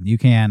 you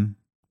can,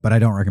 but I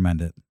don't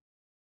recommend it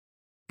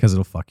because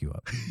it'll fuck you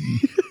up.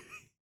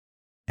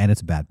 And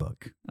it's a bad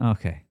book.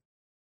 Okay.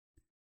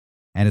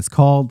 And it's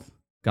called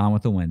Gone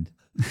with the Wind.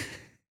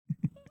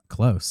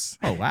 Close.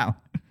 Oh, wow.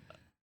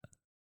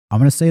 I'm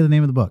going to say the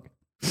name of the book.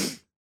 The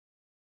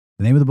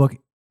name of the book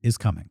is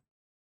Coming.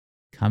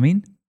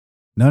 Coming?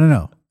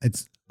 No.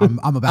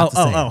 I'm about to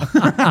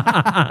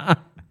say it.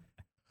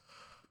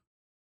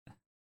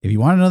 If you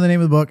want to know the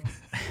name of the book,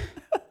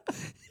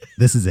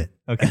 this is it.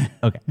 Okay.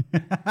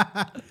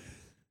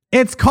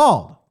 It's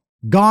called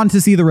Gone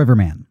to See the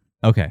Riverman.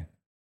 Okay.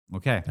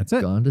 That's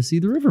it. Gone to See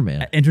the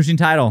Riverman. Interesting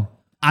title.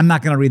 I'm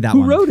not going to read that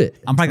one. Who wrote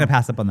it? I'm probably going to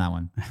pass up on that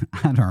one.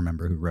 I don't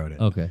remember who wrote it.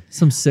 Okay.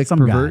 Some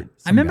pervert.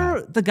 I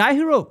remember the guy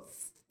who wrote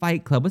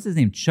Fight Club. What's his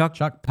name? Chuck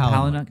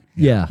Palahniuk.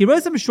 Yeah. He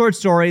wrote some short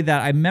story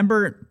that I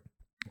remember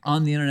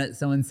on the internet,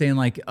 someone saying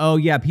like, oh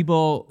yeah,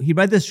 he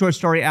read this short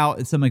story out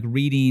at some like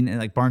reading and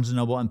like Barnes and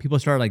Noble, and people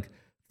started like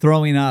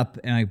throwing up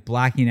and like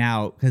blacking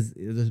out because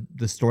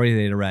the story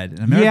they had read.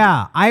 And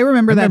I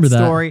remember that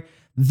story.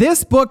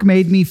 This book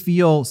made me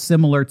feel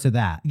similar to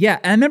that. Yeah.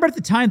 And I remember at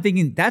the time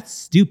thinking, that's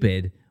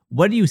stupid.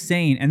 What are you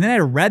saying? And then I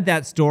read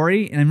that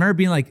story and I remember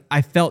being like,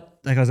 I felt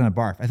like I was going to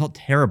barf. I felt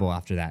terrible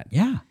after that.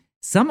 Yeah.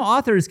 Some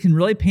authors can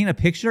really paint a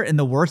picture in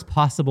the worst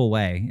possible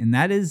way. And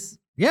that is...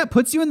 Yeah, it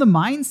puts you in the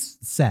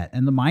mindset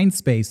and the mind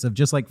space of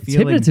just like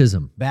feeling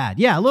hypnotism. Bad.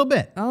 Yeah, a little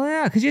bit. Oh,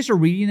 yeah, because you're just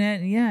reading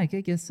it. Yeah, I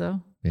guess so.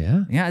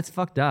 Yeah. Yeah, it's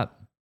fucked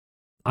up.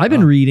 I've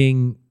been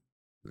reading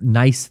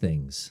nice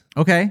things.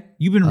 Okay.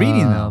 You've been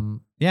reading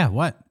them. Yeah,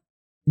 what?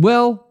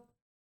 Well,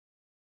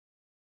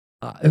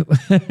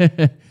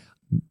 let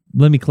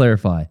me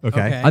clarify.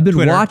 Okay. I've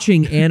been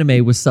watching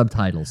anime with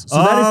subtitles. So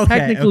that is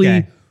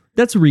technically,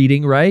 that's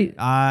reading, right?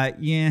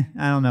 Yeah,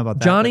 I don't know about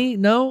that. Johnny,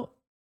 no?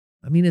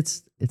 I mean,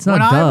 it's not when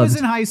dubbed. I was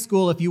in high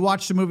school, if you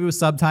watched a movie with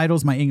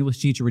subtitles, my English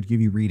teacher would give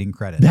you reading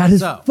credit. That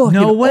is fucking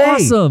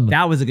awesome.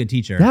 That was a good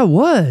teacher. That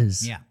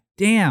was. Yeah.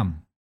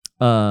 Damn.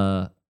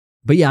 But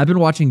yeah, I've been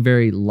watching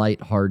very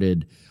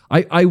lighthearted.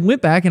 I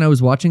went back and I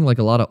was watching like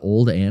a lot of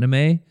old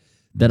anime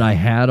that I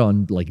had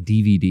on like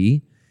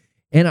DVD.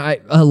 And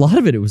a lot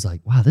of it was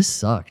like, wow, this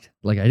sucked.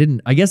 Like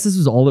I guess this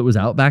was all that was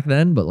out back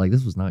then, but like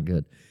this was not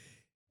good.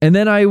 And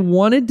then I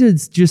wanted to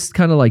just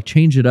kind of like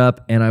change it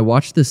up. And I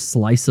watched this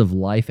slice of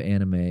life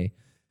anime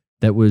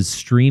that was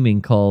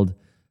streaming called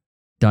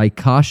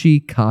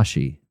Daikashi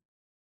Kashi.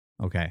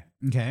 Okay.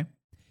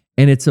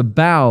 And it's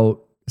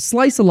about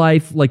slice of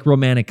life, like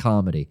romantic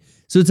comedy.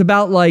 So it's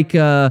about like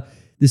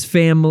this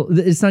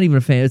family. It's not even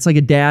a family. It's like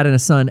a dad and a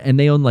son. And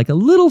they own like a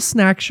little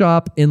snack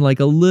shop in like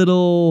a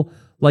little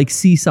like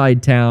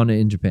seaside town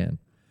in Japan.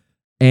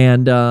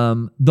 And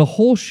the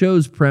whole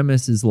show's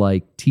premise is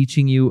like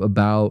teaching you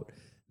about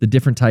the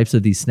different types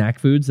of these snack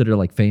foods that are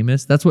like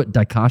famous. That's what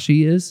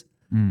Daikashi is.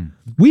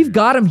 We've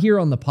got them here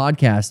on the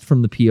podcast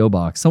from the P.O.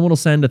 box. Someone will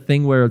send a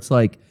thing where it's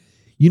like,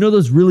 you know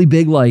those really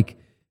big like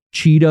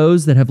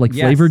Cheetos that have like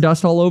flavor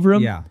dust all over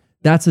them? Yeah.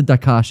 That's a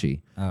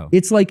daikashi. Oh.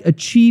 It's like a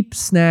cheap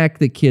snack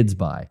that kids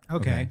buy.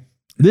 Okay.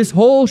 This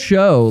whole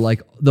show,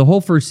 like the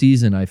whole first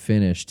season I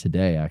finished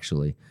today,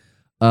 actually.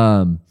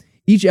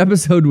 Each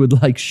episode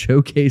would like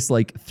showcase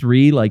like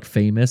 3 like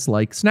famous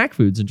like snack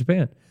foods in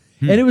Japan.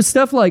 And it was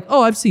stuff like,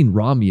 oh, I've seen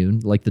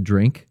ramyun, like the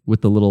drink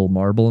with the little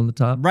marble in the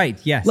top. Right,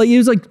 yes. Like it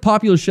was like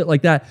popular shit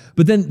like that.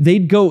 But then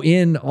they'd go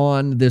in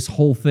on this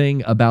whole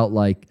thing about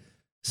like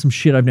some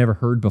shit I've never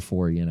heard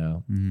before, you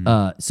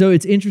know? So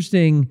it's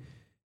interesting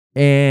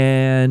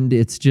and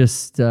it's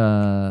just,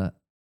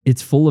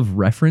 it's full of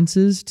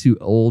references to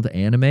old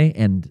anime.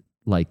 And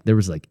like there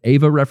was like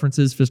Ava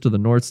references, Fist of the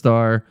North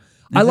Star.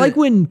 I like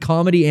when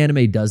comedy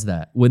anime does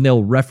that, when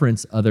they'll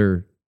reference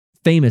other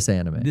famous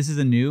anime. This is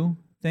a new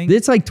thing?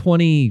 It's like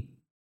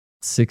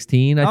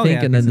 2016, I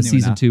think, and then the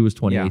season 2 was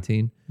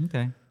 2018. Yeah.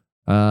 Okay.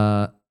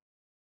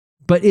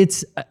 But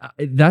it's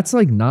that's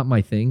like not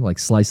my thing, like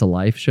slice of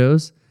life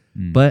shows.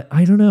 But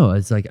I don't know.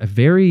 It's like a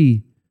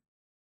very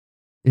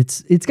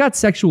it's got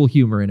sexual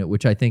humor in it,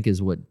 which I think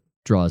is what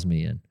draws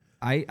me in.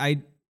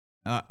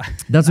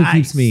 That's what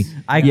keeps me.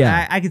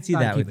 I could see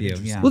that with you.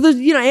 Yeah. Well,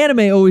 you know,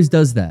 anime always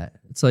does that.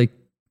 It's like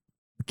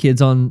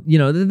kids on, you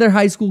know, they're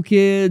high school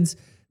kids.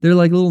 They're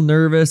like a little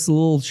nervous, a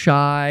little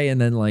shy, and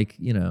then like,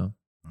 you know,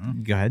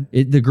 go ahead.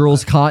 The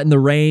girl's caught in the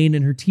rain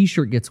and her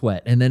t-shirt gets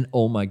wet, and then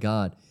oh my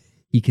god,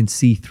 he can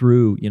see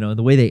through. You know,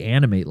 the way they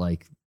animate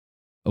like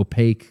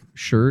opaque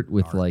shirt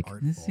with like.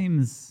 This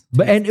seems.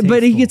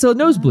 But he gets a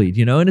nosebleed,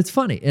 you know, and it's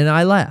funny, and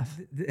I laugh.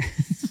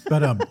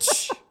 But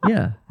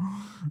yeah,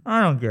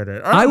 I don't get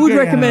it. I would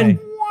recommend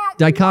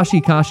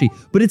Daikashi Kashi,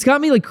 but it's got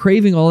me like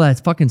craving all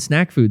that fucking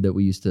snack food that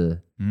we used to.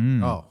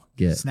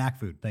 Get. Snack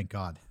food, thank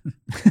God.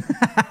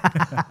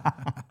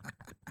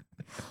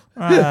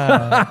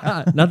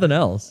 Nothing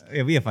else.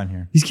 Yeah, we have fun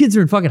here. These kids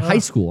are in fucking high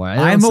school. Right?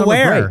 I'm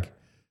aware. Break.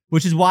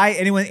 Which is why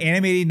anyone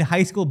animating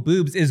high school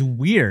boobs is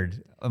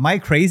weird. Am I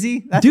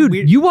crazy? That's dude,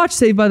 weird. You watched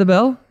Saved by the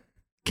Bell?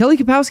 Kelly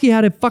Kapowski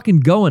had it fucking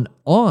going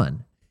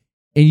on.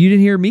 And you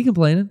didn't hear me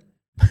complaining.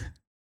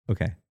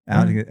 Okay.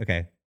 I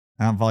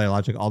don't follow your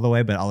logic all the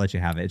way, but I'll let you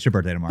have it. It's your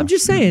birthday tomorrow. I'm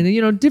just saying,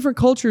 you know, different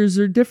cultures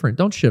are different.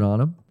 Don't shit on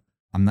them.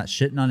 I'm not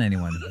shitting on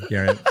anyone,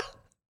 Garrett.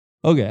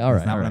 Okay, all right.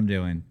 That's not what I'm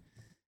doing.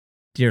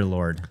 Dear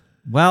Lord.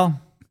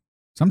 Well,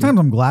 sometimes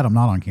I'm glad I'm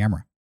not on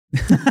camera.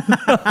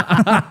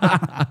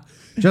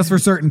 Just for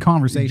certain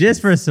conversations.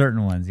 Just for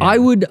certain ones. Yeah. I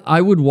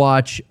would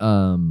watch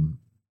well,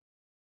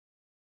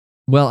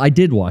 I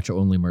did watch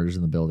Only Murders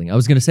in the Building. I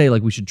was going to say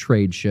like we should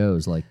trade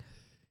shows like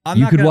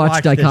you could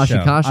watch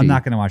Daikashi Kashi. I'm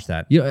not going to watch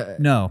that.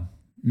 No.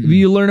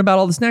 You learn about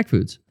all the snack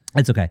foods.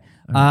 It's okay.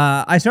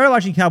 I started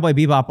watching Cowboy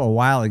Bebop a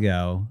while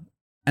ago.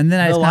 And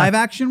then the live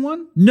action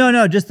one?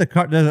 No, just the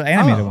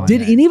animated one.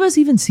 Did any of us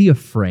even see a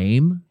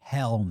frame?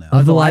 Hell no.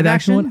 Of the live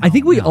action one? I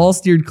think we all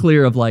steered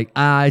clear of like,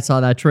 I saw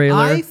that trailer.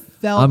 I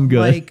felt I'm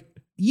good. Like,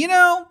 you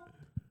know,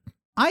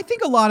 I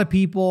think a lot of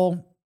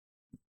people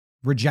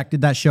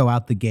rejected that show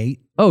out the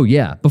gate. Oh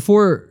yeah.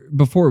 Before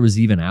it was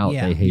even out,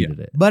 they hated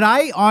it. But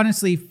I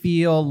honestly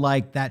feel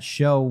like that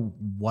show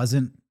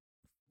wasn't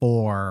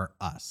for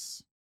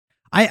us.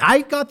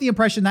 I got the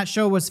impression that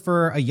show was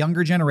for a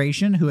younger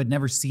generation who had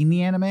never seen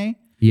the anime.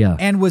 Yeah.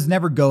 And was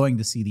never going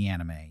to see the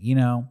anime, you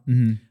know?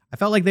 Mm-hmm. I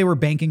felt like they were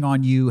banking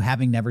on you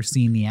having never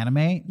seen the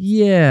anime.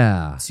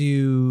 Yeah.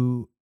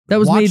 That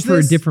was made for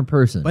a different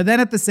person. But then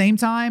at the same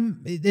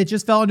time, it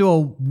just fell into a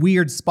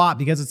weird spot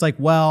because it's like,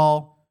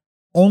 well,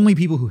 only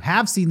people who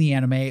have seen the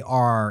anime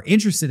are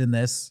interested in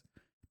this,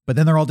 but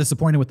then they're all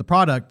disappointed with the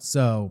product.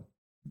 So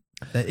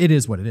it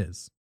is what it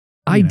is.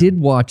 I did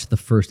watch the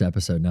first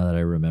episode now that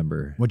I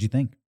remember. What'd you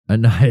think?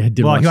 No, I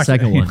did watch the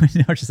second one.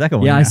 You watched the second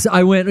one. Yeah,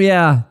 I went,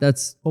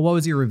 that's... Well, what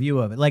was your review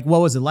of it? Like,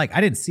 what was it like?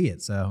 I didn't see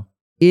it, so...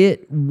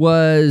 It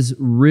was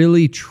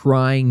really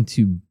trying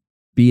to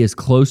be as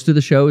close to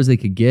the show as they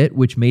could get,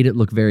 which made it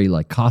look very,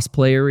 like,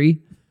 cosplayery.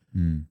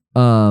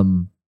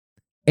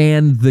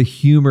 And the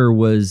humor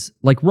was...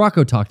 Like,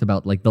 Rocco talked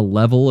about, like, the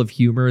level of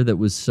humor that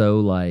was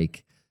so,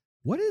 like...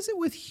 What is it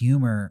with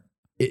humor?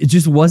 It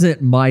just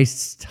wasn't my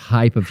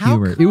type of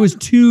humor. It was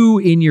too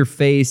in your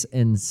face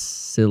and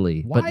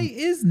silly. Why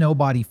is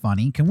nobody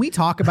funny? Can we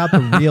talk about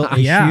the real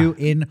issue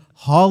in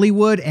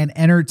Hollywood and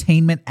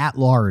entertainment at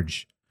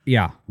large?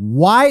 Yeah.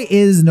 Why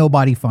is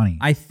nobody funny?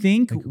 I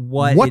think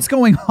what's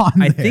going on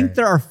there? I think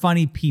there are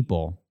funny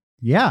people.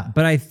 Yeah.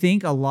 But I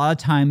think a lot of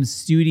times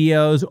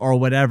studios or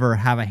whatever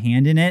have a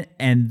hand in it,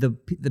 and the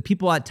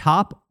people at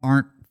top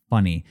aren't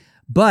funny.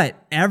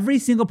 But every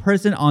single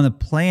person on the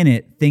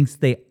planet thinks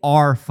they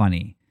are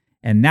funny.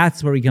 And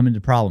that's where we come into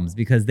problems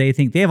because they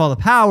think they have all the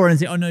power and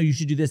say, oh, no, you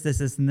should do this, this,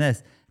 this, and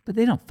this. But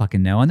they don't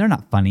fucking know. And they're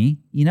not funny,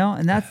 you know?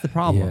 And that's the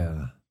problem.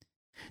 Yeah.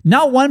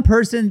 Not one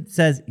person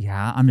says,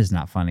 yeah, I'm just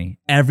not funny.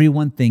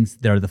 Everyone thinks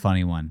they're the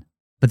funny one,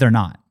 but they're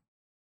not.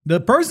 The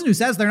person who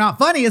says they're not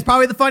funny is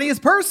probably the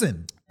funniest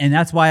person. And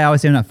that's why I always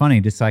say I'm not funny,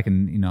 just so I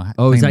can, you know.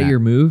 Oh, is that your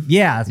move?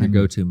 Yeah. That's your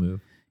go-to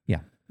move. Yeah.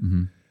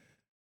 Mm-hmm.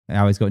 I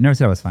always go, never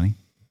said I was funny.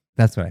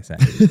 That's what I said.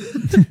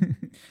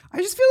 I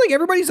just feel like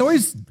everybody's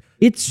always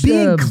It's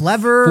being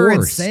clever and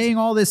forced. saying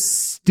all this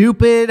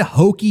stupid,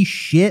 hokey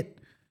shit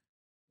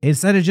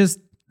instead of just,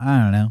 I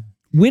don't know,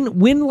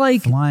 when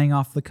like flying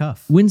off the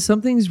cuff. When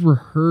something's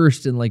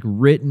rehearsed and like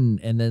written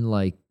and then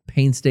like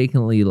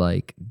painstakingly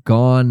like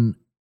gone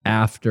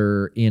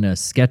after in a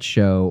sketch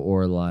show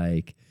or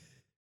like,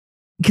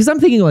 because I'm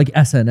thinking like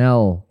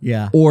SNL,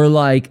 or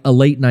like a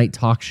late night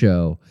talk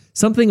show,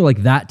 something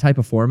like that type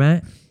of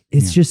format.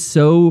 It's just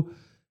so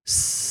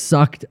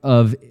sucked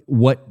of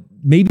what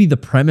maybe the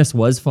premise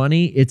was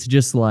funny. It's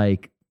just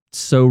like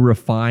so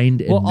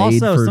refined and made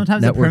also for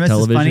sometimes the network premise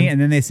television. is funny, and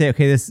then they say,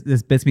 "Okay, this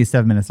bit's me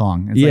 7 minutes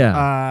long." It's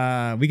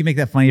like, we can make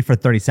that funny for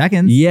 30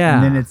 seconds. Yeah,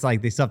 and then it's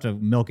like they still have to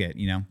milk it.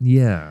 You know?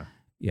 Yeah.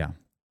 I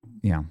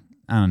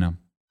don't know.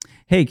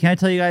 Hey, can I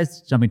tell you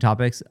guys, jumping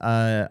topics?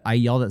 I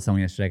yelled at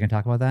someone yesterday. Can I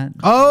talk about that?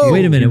 Oh,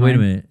 wait a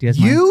minute. Do you guys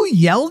you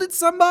yelled at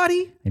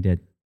somebody? I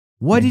did.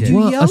 What did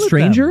you yell a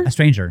stranger? A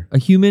stranger. A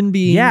human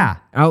being out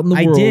in the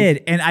world. I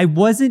did. And I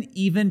wasn't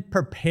even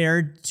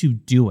prepared to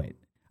do it.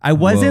 I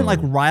wasn't like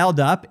riled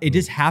up. It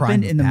just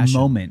happened in the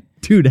moment.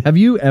 Dude, have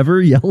you ever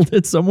yelled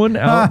at someone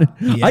out?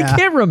 I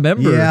can't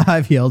remember. Yeah,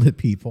 I've yelled at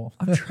people.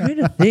 I'm trying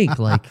to think.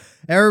 Like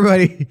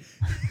everybody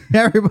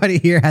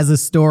here has a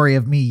story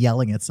of me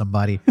yelling at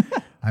somebody.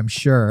 I'm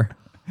sure.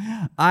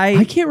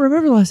 I can't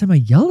remember the last time I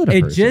yelled at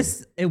a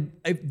person.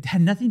 It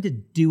had nothing to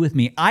do with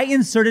me. I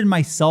inserted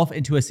myself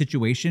into a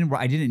situation where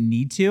I didn't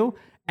need to,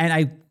 and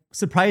I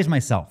surprised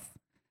myself.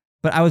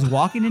 But I was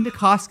walking into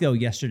Costco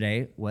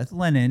yesterday with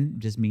Lennon,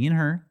 just me and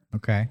her.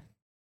 Okay.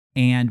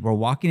 And we're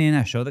walking in.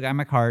 I show the guy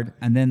my card,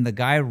 and then the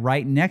guy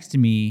right next to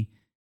me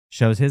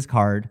shows his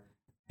card,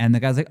 and the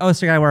guy's like, "Oh,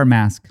 so you gotta wear a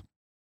mask."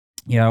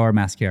 Yeah, I wear a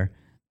mask here.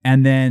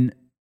 And then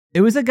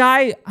it was a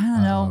guy, I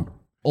don't know,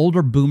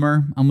 older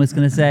boomer. I'm just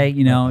gonna say,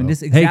 you know, and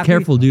just exactly. Hey,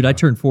 careful, dude! I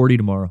turn 40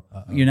 tomorrow.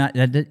 You're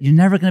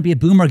never gonna be a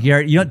boomer,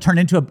 Garrett. You don't turn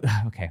into a.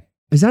 Okay.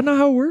 Is that not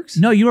how it works?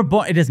 No, you were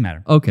born. It doesn't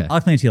matter. Okay, I'll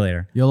explain it to you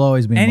later. You'll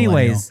always be.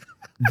 Anyways,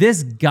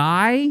 this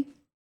guy,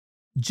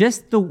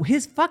 just the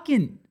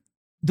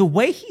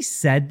way he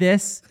said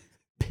this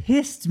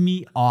pissed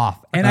me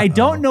off, and I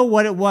don't know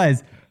what it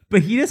was,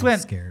 but he just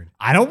went, scared.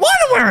 "I don't want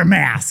to wear a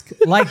mask,"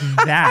 like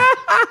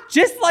that,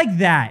 just like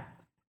that.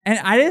 And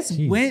I just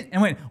went,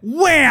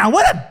 "Wow,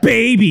 what a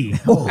baby!"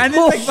 And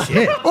then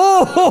shit.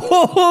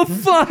 Oh,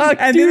 fuck!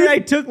 And dude. then I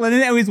took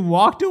Lennon and we just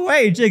walked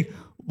away. And she's like,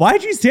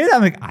 "Why'd you say that?"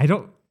 I'm like, "I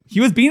don't." He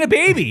was being a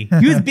baby.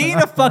 He was being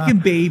a fucking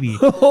baby.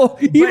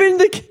 Even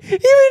Lennon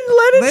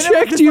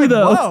checked you like,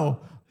 though. Whoa.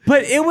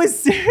 But it was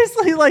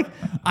seriously like,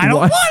 I don't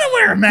want to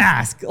wear a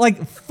mask.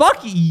 Like, fuck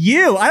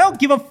you. I don't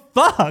give a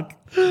fuck.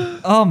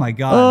 Oh my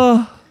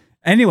God.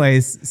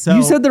 Anyways, so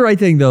you said the right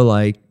thing though.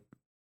 Like,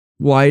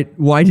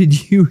 why'd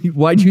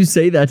you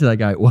say that to that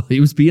guy? Well, he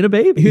was being a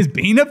baby. He was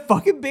being a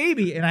fucking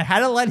baby, and I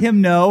had to let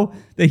him know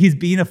that he's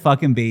being a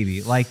fucking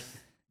baby. Like,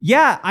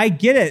 yeah, I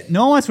get it.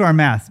 No one wants to wear a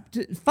mask.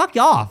 Just fuck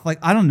off. Like,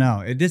 I don't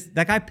know.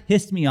 That guy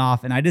pissed me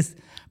off, and I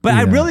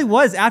really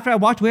was, after I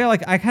walked away,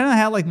 like I kind of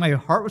had like my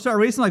heart would start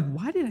racing. Like,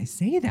 why did I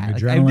say that?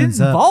 Like, it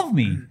didn't involve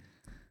me.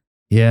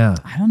 Yeah.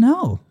 I don't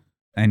know.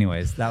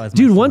 Anyways, that was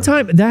dude. One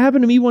time that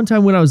happened to me. One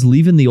time when I was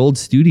leaving the old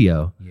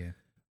studio. Yeah.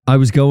 I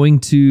was going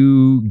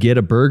to get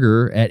a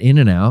burger at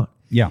In-N-Out.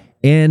 Yeah.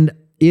 And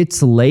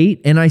it's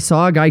late, and I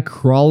saw a guy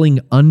crawling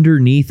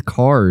underneath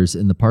cars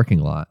in the parking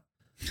lot,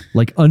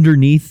 like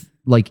underneath.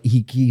 Like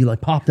he like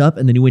popped up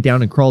and then he went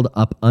down and crawled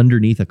up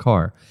underneath a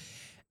car.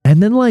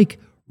 And then like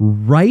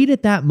right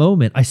at that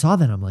moment, I saw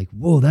that. I'm like,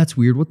 whoa, that's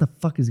weird. What the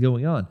fuck is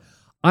going on?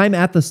 I'm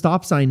at the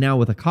stop sign now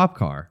with a cop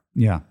car.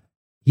 Yeah.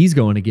 He's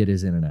going to get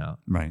his In-N-Out.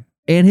 Right.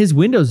 And his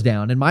window's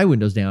down and my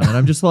window's down. And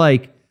I'm just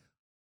like,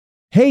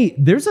 hey,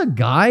 there's a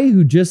guy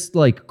who just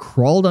like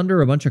crawled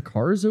under a bunch of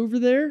cars over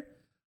there.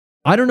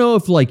 I don't know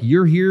if like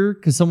you're here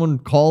because someone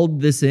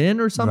called this in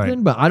or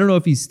something, but I don't know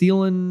if he's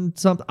stealing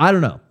something. I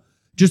don't know.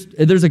 Just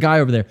there's a guy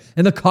over there.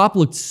 And the cop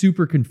looked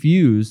super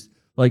confused.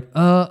 Like,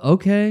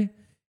 okay.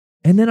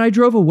 And then I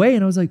drove away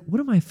and I was like, what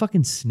am I,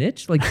 fucking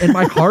snitch? Like, and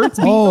my heart's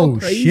beating all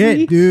crazy.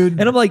 Shit, dude.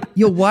 And I'm like,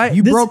 yo, why?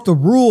 You broke the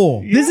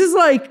rule. This is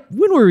like,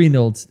 when were we in the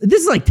old,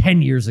 this is like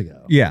 10 years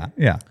ago. Yeah.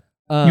 Yeah.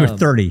 You were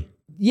 30.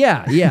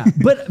 Yeah.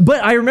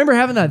 But I remember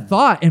having that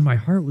thought and my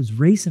heart was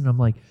racing. I'm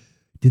like,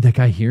 did that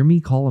guy hear me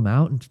call him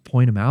out and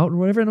point him out or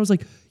whatever? And I was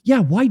like, yeah,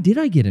 why did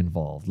I get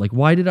involved? Like,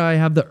 why did I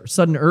have the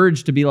sudden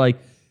urge to be like,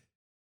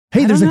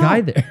 hey, there's a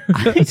guy there?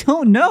 I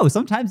don't know.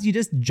 Sometimes you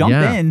just jump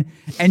in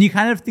and you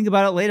kind of think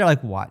about it later.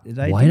 Like, what did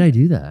I do? Why did I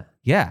do that?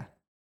 Yeah.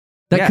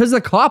 Because the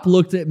cop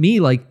looked at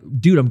me like,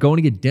 dude, I'm going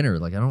to get dinner.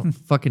 Like, I don't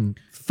fucking.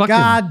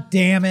 God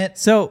damn it.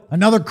 So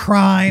another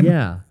crime.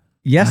 Yeah.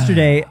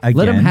 Yesterday, again,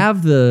 let him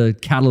have the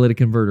catalytic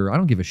converter. I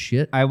don't give a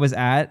shit. I was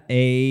at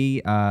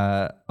a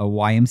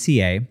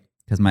YMCA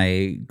because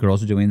my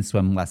girls were doing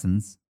swim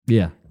lessons.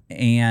 Yeah.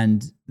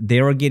 And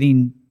they were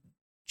getting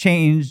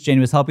changed. Jenny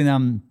was helping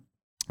them.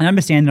 And I'm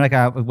just standing there, like,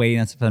 I was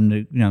waiting for them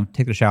to,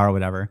 take their shower or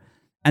whatever.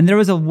 And there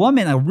was a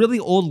woman, a really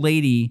old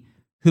lady,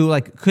 who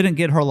like couldn't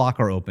get her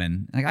locker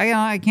open. Like,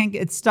 I can't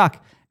get it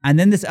stuck. And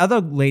then this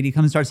other lady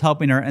comes and starts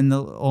helping her. And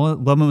the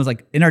woman was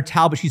like in her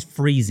towel, but she's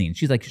freezing.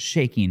 She's like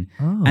shaking.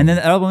 Oh. And then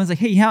the other woman's like,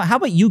 hey, how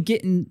about you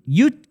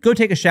go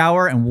take a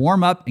shower and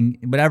warm up and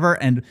whatever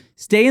and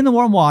stay in the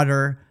warm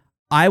water.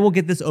 I will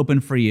get this open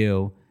for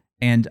you.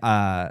 And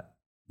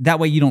that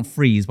way you don't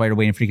freeze while you're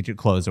waiting for you to get your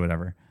clothes or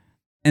whatever.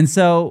 And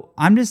so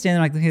I'm just standing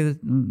like, hey,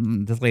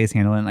 this lady's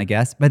handling it, I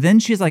guess. But then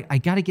she's like, I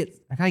gotta get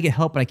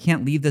help, but I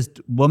can't leave this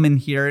woman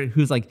here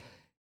who's like,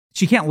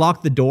 she can't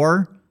lock the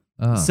door.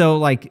 Oh. So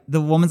like the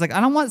woman's like,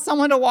 I don't want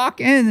someone to walk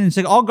in. And she's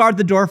like, I'll guard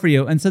the door for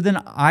you. And so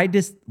then I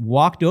just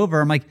walked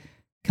over. I'm like,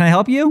 can I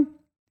help you?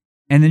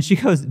 And then she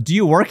goes, do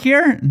you work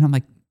here? And I'm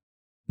like,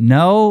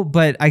 no,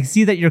 but I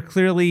see that you're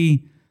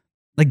clearly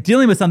like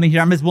dealing with something here.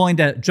 I'm just willing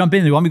to jump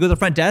in. You want me to go to the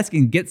front desk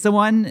and get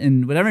someone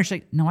and whatever? And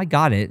she's like, no, I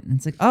got it. And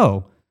it's like,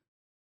 oh,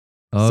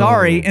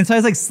 sorry. And so I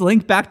was like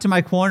slink back to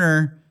my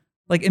corner,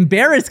 like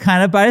embarrassed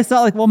kind of, but I just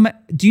thought like, well,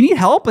 do you need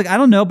help? Like, I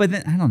don't know. But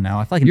then I don't know.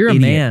 I feel like you're an a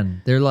idiot.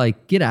 Man. They're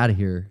like, get out of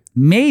here.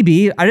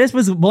 Maybe. I just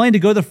was willing to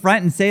go to the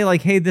front and say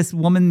like, hey, this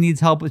woman needs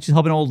help. She's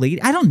helping an old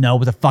lady. I don't know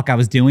what the fuck I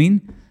was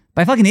doing,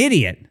 but I feel like an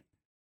idiot.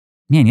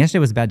 Man, yesterday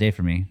was a bad day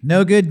for me.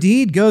 No good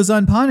deed goes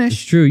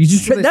unpunished. It's true. You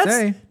just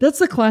that's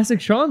the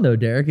classic Shawn though,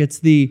 Derek. It's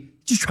the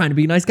just trying to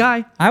be a nice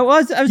guy. I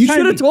was you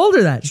should have told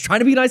her that. Just trying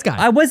to be a nice guy.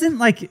 I wasn't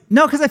like,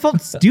 no, because I felt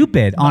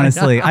stupid,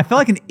 honestly. I felt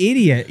like an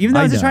idiot, even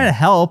though I was just trying to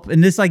help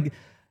and just like,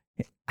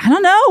 I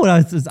don't know what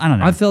I don't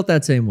know. I felt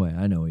that same way.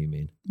 I know what you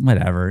mean.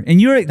 Whatever.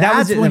 And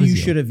that's when you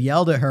should have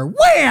yelled at her.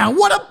 Wham!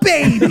 What a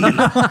baby!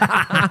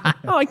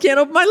 Oh, I can't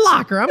open my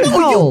locker. I'm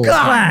cold. You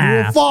got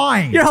it. You're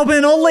fine. You're helping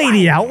an old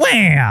lady out.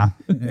 Wham!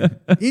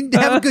 You didn't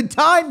have a good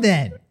time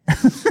then.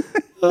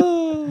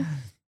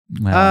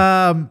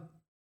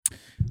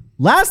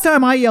 Last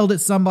time I yelled at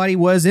somebody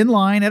was in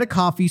line at a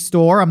coffee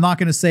store. I'm not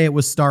going to say it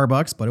was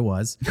Starbucks, but it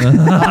was.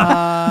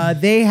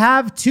 They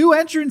have 2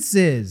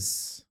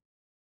 entrances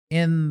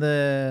in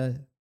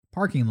the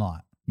parking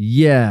lot.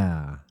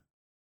 Yeah.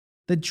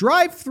 The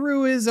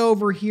drive-through is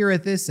over here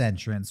at this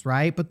entrance,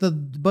 right? But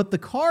the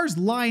cars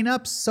line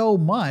up so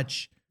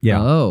much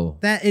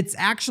that it's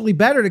actually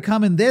better to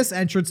come in this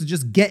entrance and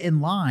just get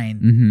in line.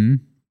 Mm-hmm.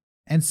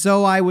 And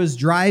so I was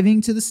driving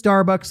to the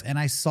Starbucks and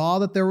I saw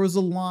that there was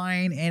a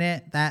line in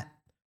it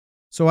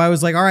so I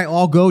was like, all right,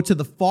 I'll go to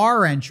the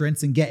far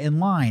entrance and get in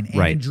line.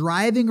 And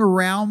driving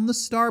around the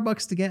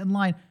Starbucks to get in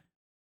line,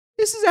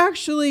 this is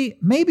actually,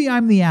 maybe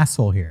I'm the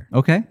asshole here.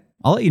 Okay.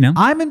 I'll let you know.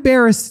 I'm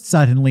embarrassed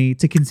suddenly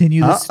to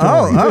continue the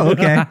story.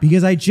 Okay.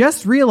 Because I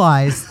just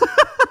realized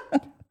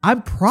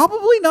I'm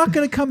probably not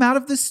going to come out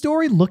of this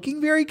story looking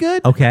very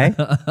good. Okay.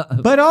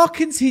 But I'll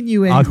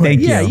continue anyway. Oh,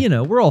 thank you.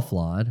 Yeah, we're all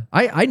flawed.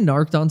 I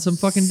narked on some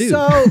fucking dude.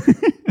 So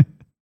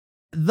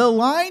the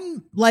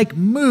line like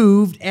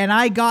moved and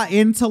I got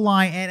into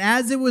line. And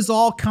as it was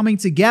all coming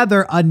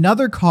together,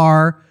 another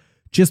car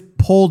just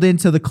pulled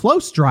into the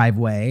close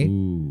driveway.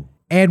 Ooh.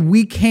 And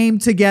we came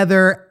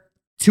together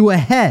to a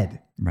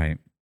head. Right.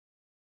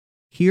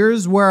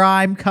 Here's where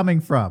I'm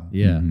coming from.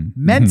 Yeah. Mm-hmm.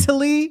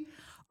 Mentally,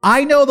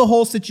 I know the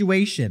whole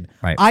situation.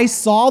 Right. I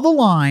saw the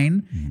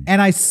line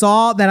and I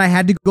saw that I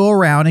had to go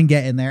around and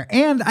get in there.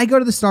 And I go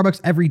to the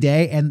Starbucks every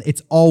day and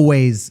it's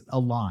always a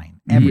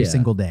line every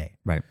single day.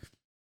 Right.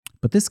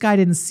 But this guy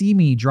didn't see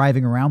me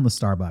driving around the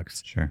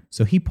Starbucks. Sure.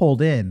 So he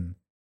pulled in.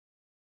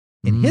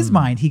 In his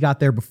mind, he got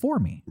there before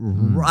me.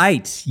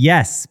 Right.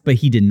 Yes, but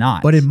he did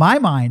not. But in my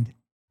mind,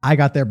 I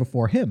got there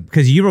before him.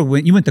 Because you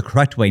went the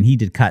correct way and he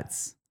did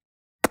cuts.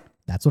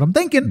 That's what I'm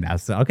thinking.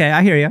 That's okay.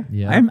 I hear you.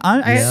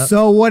 Yeah.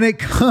 So when it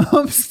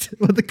comes to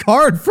when the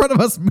car in front of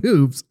us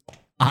moves,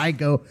 I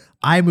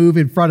move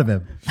in front of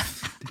him.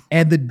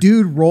 And the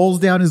dude rolls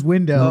down his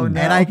window and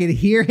I can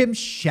hear him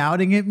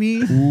shouting at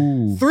me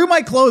through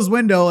my closed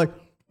window like,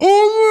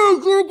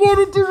 oh, yeah, you're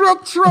going to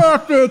direct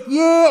traffic.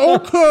 Yeah,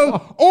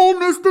 okay. Oh,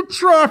 Mr.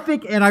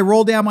 Traffic. And I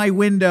roll down my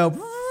window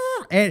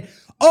and,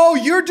 oh,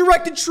 you're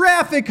directing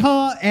traffic,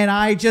 huh? And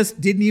I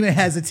just didn't even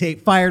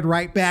hesitate, fired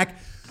right back.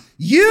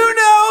 You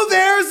know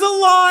there's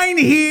a line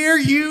here.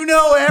 You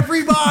know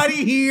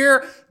everybody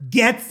here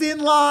gets in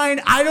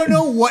line. I don't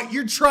know what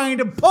you're trying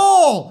to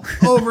pull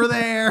over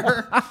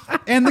there.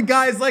 And the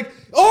guy's like,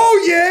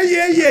 oh,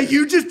 yeah.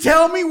 You just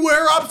tell me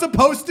where I'm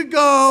supposed to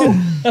go.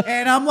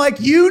 And I'm like,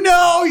 you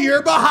know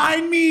you're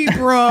behind me,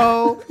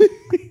 bro.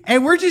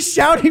 And we're just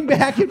shouting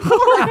back and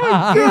forth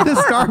in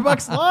the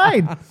Starbucks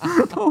line.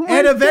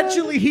 And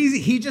eventually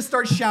he just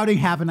starts shouting,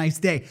 have a nice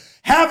day.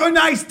 Have a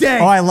nice day.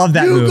 Oh, I love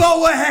that You move.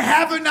 go ahead.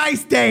 Have a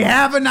nice day.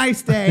 Have a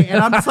nice day.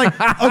 And I'm just like,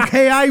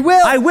 okay, I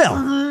will. I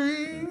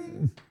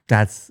will.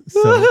 That's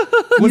so.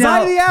 Was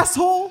I the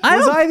asshole?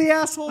 Was I the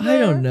asshole there? I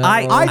don't know.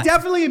 I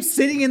definitely am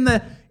sitting in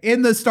the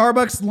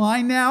Starbucks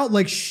line now,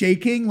 like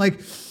shaking, like,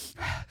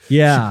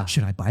 Yeah.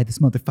 Should I buy this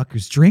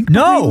motherfucker's drink?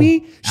 No, behind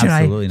me?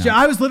 absolutely not.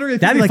 I was literally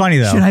thinking, That'd be funny,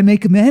 though. Should I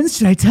make amends?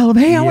 Should I tell him,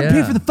 hey, I want to pay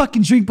Yeah. for the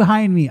fucking drink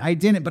behind me? I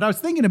didn't, but I was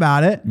thinking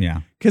about it.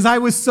 Yeah. Because I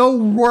was so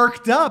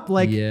worked up.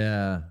 Like,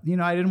 Yeah. you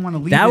know, I didn't want to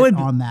leave That it would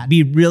on that.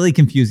 be really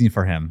confusing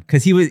for him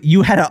because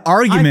you had an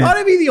argument. I thought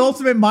it'd be the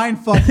ultimate mind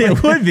fuck.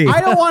 It would be.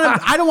 I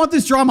don't want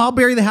this drama. I'll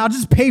bury the house.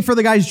 Just pay for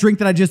the guy's drink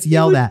that I just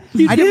yelled at.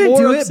 you'd I get didn't more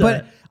do it, upset.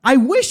 but I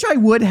wish I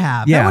would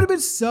have. Yeah. That would have been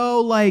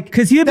so like,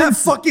 'Cause he had that been-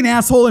 fucking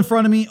asshole in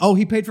front of me. Oh,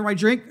 he paid for my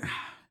drink.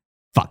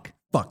 Fuck.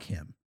 Fuck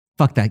him.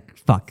 Fuck that.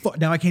 Fuck.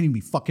 Now I can't even be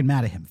fucking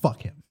mad at him.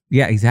 Fuck him.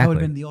 Yeah, That would exactly.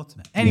 have been the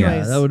ultimate. Anyways,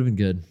 Yeah, that would have been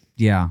good.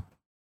 Yeah.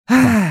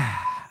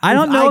 I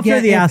don't know if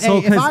you're the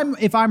asshole. Hey,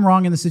 if I'm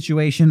wrong in the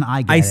situation,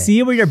 I get I it.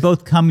 see where you're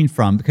both coming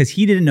from because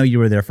he didn't know you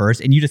were there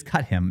first and you just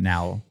cut him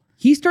now.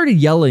 He started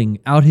yelling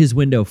out his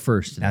window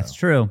first. though. That's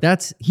true.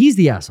 He's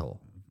the asshole.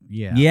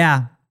 Yeah.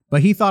 Yeah.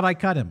 But he thought I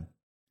cut him.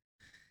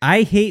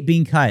 I hate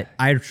being cut.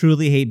 I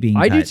truly hate being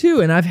cut. I do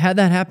too, and I've had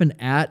that happen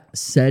at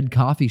said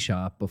coffee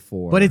shop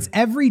before. But it's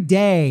every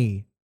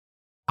day.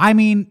 I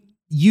mean,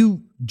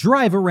 you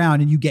drive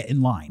around and you get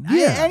in line.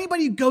 Yeah.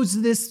 Anybody who goes to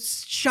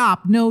this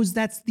shop knows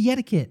that's the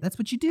etiquette. That's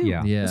what you do.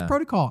 Yeah. Yeah. It's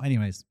protocol.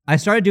 Anyways. I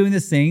started doing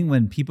this thing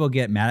when people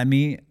get mad at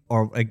me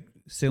or like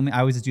assuming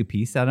I always just do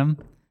peace at them.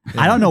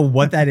 I don't know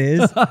what that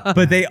is,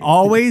 but they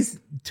always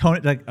tone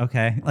it like,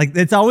 okay. Like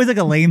it's always like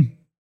a lame.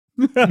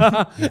 They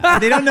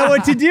don't know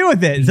what to do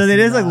with it. So they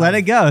just like let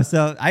it go.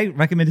 So I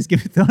recommend just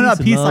throwing a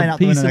peace sign out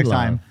the window next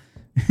time.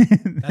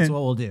 That's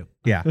what we'll do.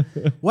 Yeah.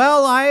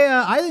 Well,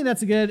 I think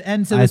that's a good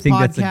end to I this think podcast.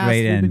 that's a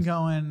great We've been end.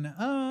 going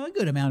a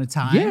good amount of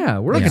time. yeah,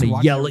 we're not Thanks going for to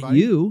watching, yell at everybody.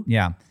 you.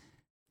 Yeah.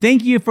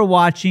 Thank you for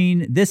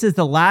watching. This is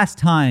the last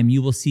time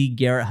you will see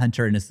Garrett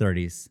Hunter in his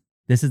 30s.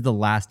 This is the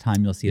last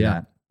time you'll see Yeah.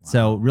 that.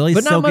 So really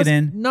But soak it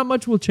in. not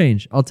much will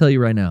change. I'll tell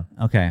you right now.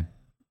 Okay.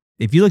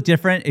 If you look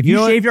different, if You you,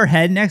 know what? shave your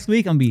head next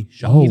week, I'm gonna be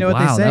shocked. Oh, You know what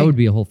they wow, say? that would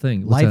be a whole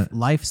thing. What's that?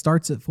 Life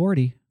starts at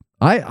 40.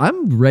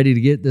 I'm ready to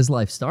get this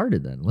life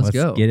started then. Let's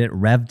go. Get it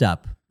revved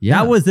up.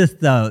 Yeah. That was just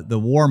the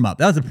warm up.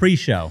 That was a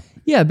pre-show.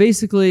 Yeah,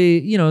 basically,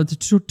 it's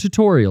a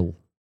tutorial.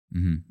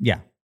 Yeah.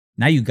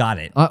 Now you got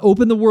it.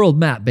 Open the world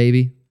map,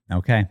 baby.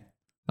 Okay.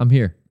 I'm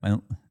here.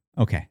 Well,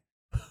 okay.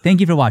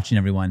 Thank you for watching,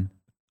 everyone.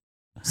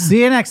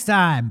 See you next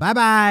time.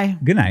 Bye-bye.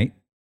 Good night.